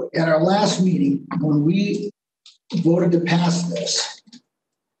specifically at our last meeting when we voted to pass this,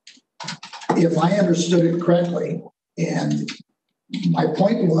 if I understood it correctly, and my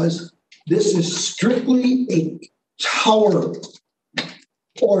point was, this is strictly a tower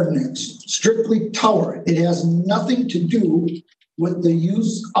ordinance, strictly tower. It has nothing to do with the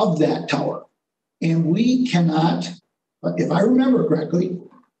use of that tower. And we cannot, if I remember correctly,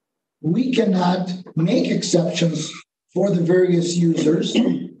 we cannot make exceptions for the various users,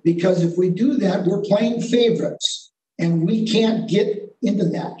 because if we do that, we're playing favorites and we can't get into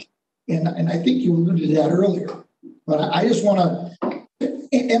that. And I think you alluded to that earlier, but I just want to,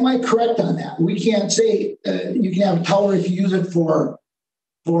 am I correct on that? We can't say you can have a tower if you use it for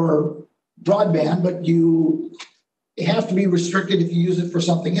broadband, but you have to be restricted if you use it for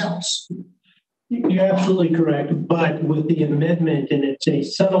something else. You're absolutely correct, but with the amendment, and it's a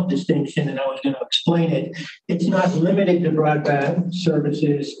subtle distinction, and I was going to explain it, it's not limited to broadband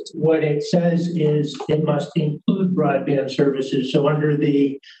services. What it says is it must include broadband services. So under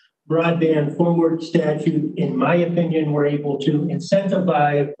the broadband forward statute, in my opinion, we're able to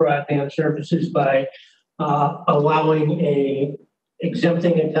incentivize broadband services by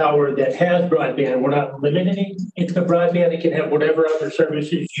exempting a tower that has broadband. We're not limiting it to broadband. It can have whatever other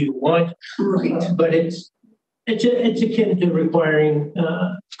services you want. Right. But it's akin to requiring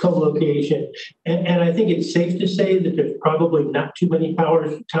co-location. And I think it's safe to say that there's probably not too many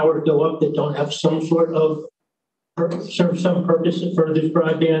towers go up that don't have some sort of serve some purpose for this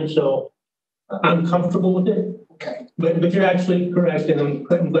broadband. So I'm comfortable with it. Okay. But you're actually correct, and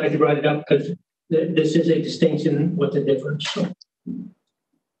I'm glad you brought it up because this is a distinction with a difference.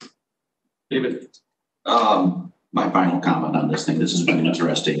 David? My final comment on this thing, this has been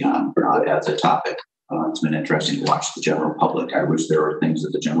interesting as a topic. It's been interesting to watch the general public. I wish there were things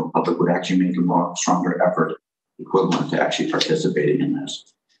that the general public would actually make a more stronger effort equivalent to actually participating in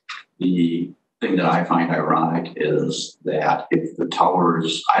this. The thing that I find ironic is that if the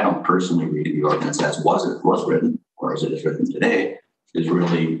towers, I don't personally read the ordinance as was written, or as it is written today, is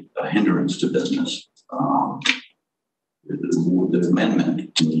really a hindrance to business. The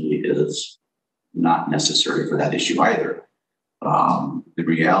amendment to me is not necessary for that issue either. The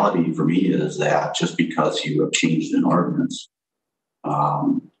reality for me is that just because you have changed an ordinance,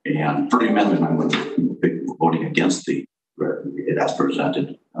 and for the amendment, I would be voting against it as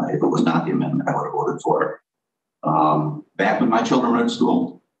presented. If it was not the amendment, I would have voted for it. Back when my children were in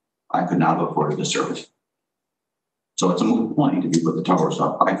school, I could not have afforded the service. So it's a moot point if you put the towers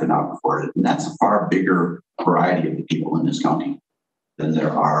up. I could not afford it. And that's a far bigger variety of the people in this county than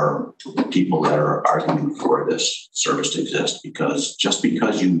there are people that are arguing for this service to exist. Because just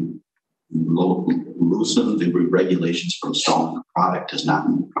because you loosen the regulations from selling the product does not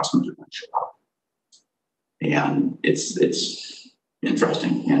mean customers are going to show up. And it's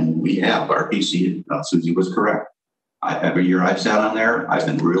interesting. And we have RPC, Susie was correct. Every year I've sat on there, I've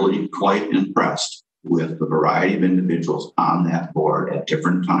been really quite impressed with the variety of individuals on that board at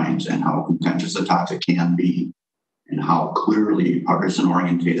different times and how contentious a topic can be and how clearly partisan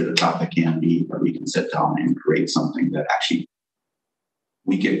orientated a topic can be, that we can sit down and create something that actually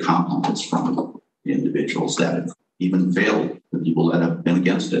we get compliments from the individuals that have even failed, the people that have been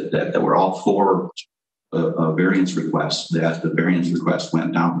against it, that were all for a variance request, that the variance request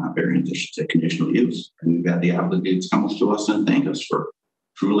went down, not variance, I should say conditional use. And we've had the applicants come to us and thank us for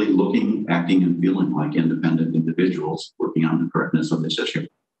truly looking, acting, and feeling like independent individuals working on the correctness of this issue.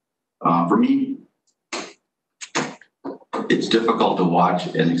 For me, it's difficult to watch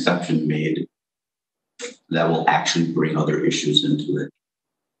an exception made that will actually bring other issues into it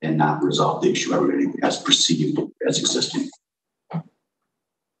and not resolve the issue everybody has perceived as existing.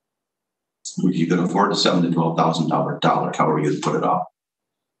 If you could afford a $7,000 to $12,000 how are you to put it off?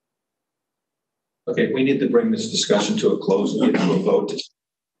 Okay, we need to bring this discussion to a close and get to a vote.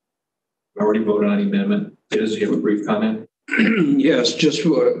 We already voted on the amendment. Does you have a brief comment? Yes, just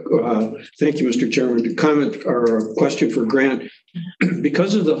thank you, Mr. Chairman. To comment or a question for Grant.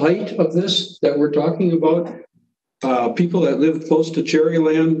 Because of the height of this that we're talking about, people that live close to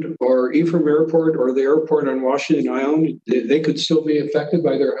Cherryland or Ephraim Airport or the airport on Washington Island, they could still be affected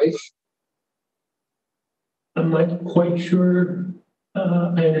by their height? I'm not quite sure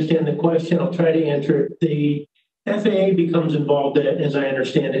I understand the question. I'll try to answer it. The FAA becomes involved, as I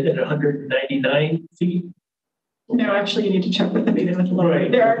understand it, at 199 feet. No, actually, you need to check with them even with lower.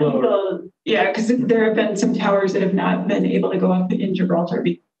 Right, there are people, yeah, because there have been some towers that have not been able to go up in Gibraltar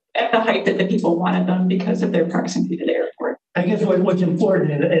at the height that the people wanted them because of their proximity to the airport. I guess what's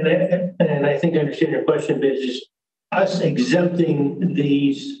important, and I think I understand your question, is us exempting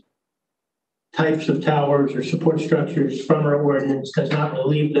these types of towers or support structures from our ordinance does not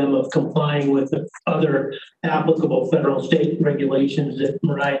relieve them of complying with the other applicable federal state regulations that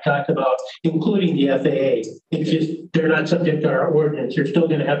Mariah talked about, including the FAA. It's just they're not subject to our ordinance. They're still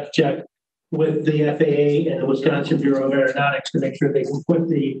going to have to check with the FAA and the Wisconsin Bureau of Aeronautics to make sure they can put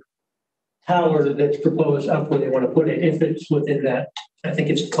the tower that's proposed up where they want to put it, if it's within that. I think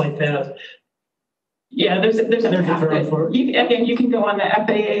it's flight path. Yeah, there's a path that you can go on the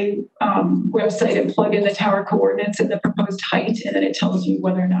FAA website and plug in the tower coordinates and the proposed height, and then it tells you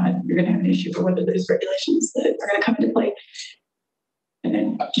whether or not you're going to have an issue or whether there's regulations that are going to come into play. And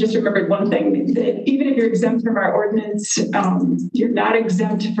then just remembered one thing, that even if you're exempt from our ordinance, you're not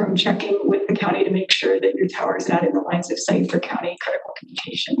exempt from checking with the county to make sure that your tower is not in the lines of sight for county critical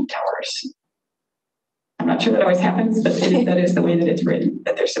communication towers. I'm not sure that always happens, but that is the way that it's written,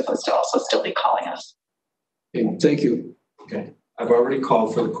 that they're supposed to also still be calling us. Okay, thank you. Okay, I've already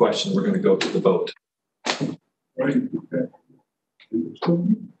called for the question. We're going to go to the vote. Right. Okay.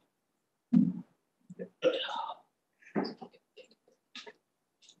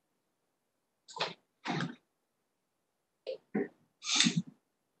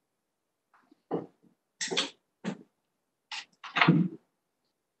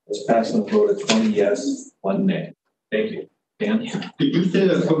 Let's pass on the vote of 20 yes, 1 nay. Thank you. Dan? Did you say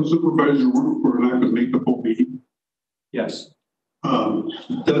that some supervisors were not going to make the full meeting? Yes.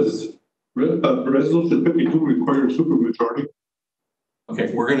 Does resolution 52 require a supermajority?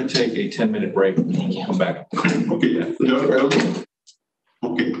 Okay, we're going to take a 10-minute break and come back. Okay.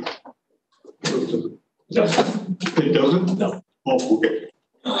 Okay. No. It doesn't? No. Oh, okay.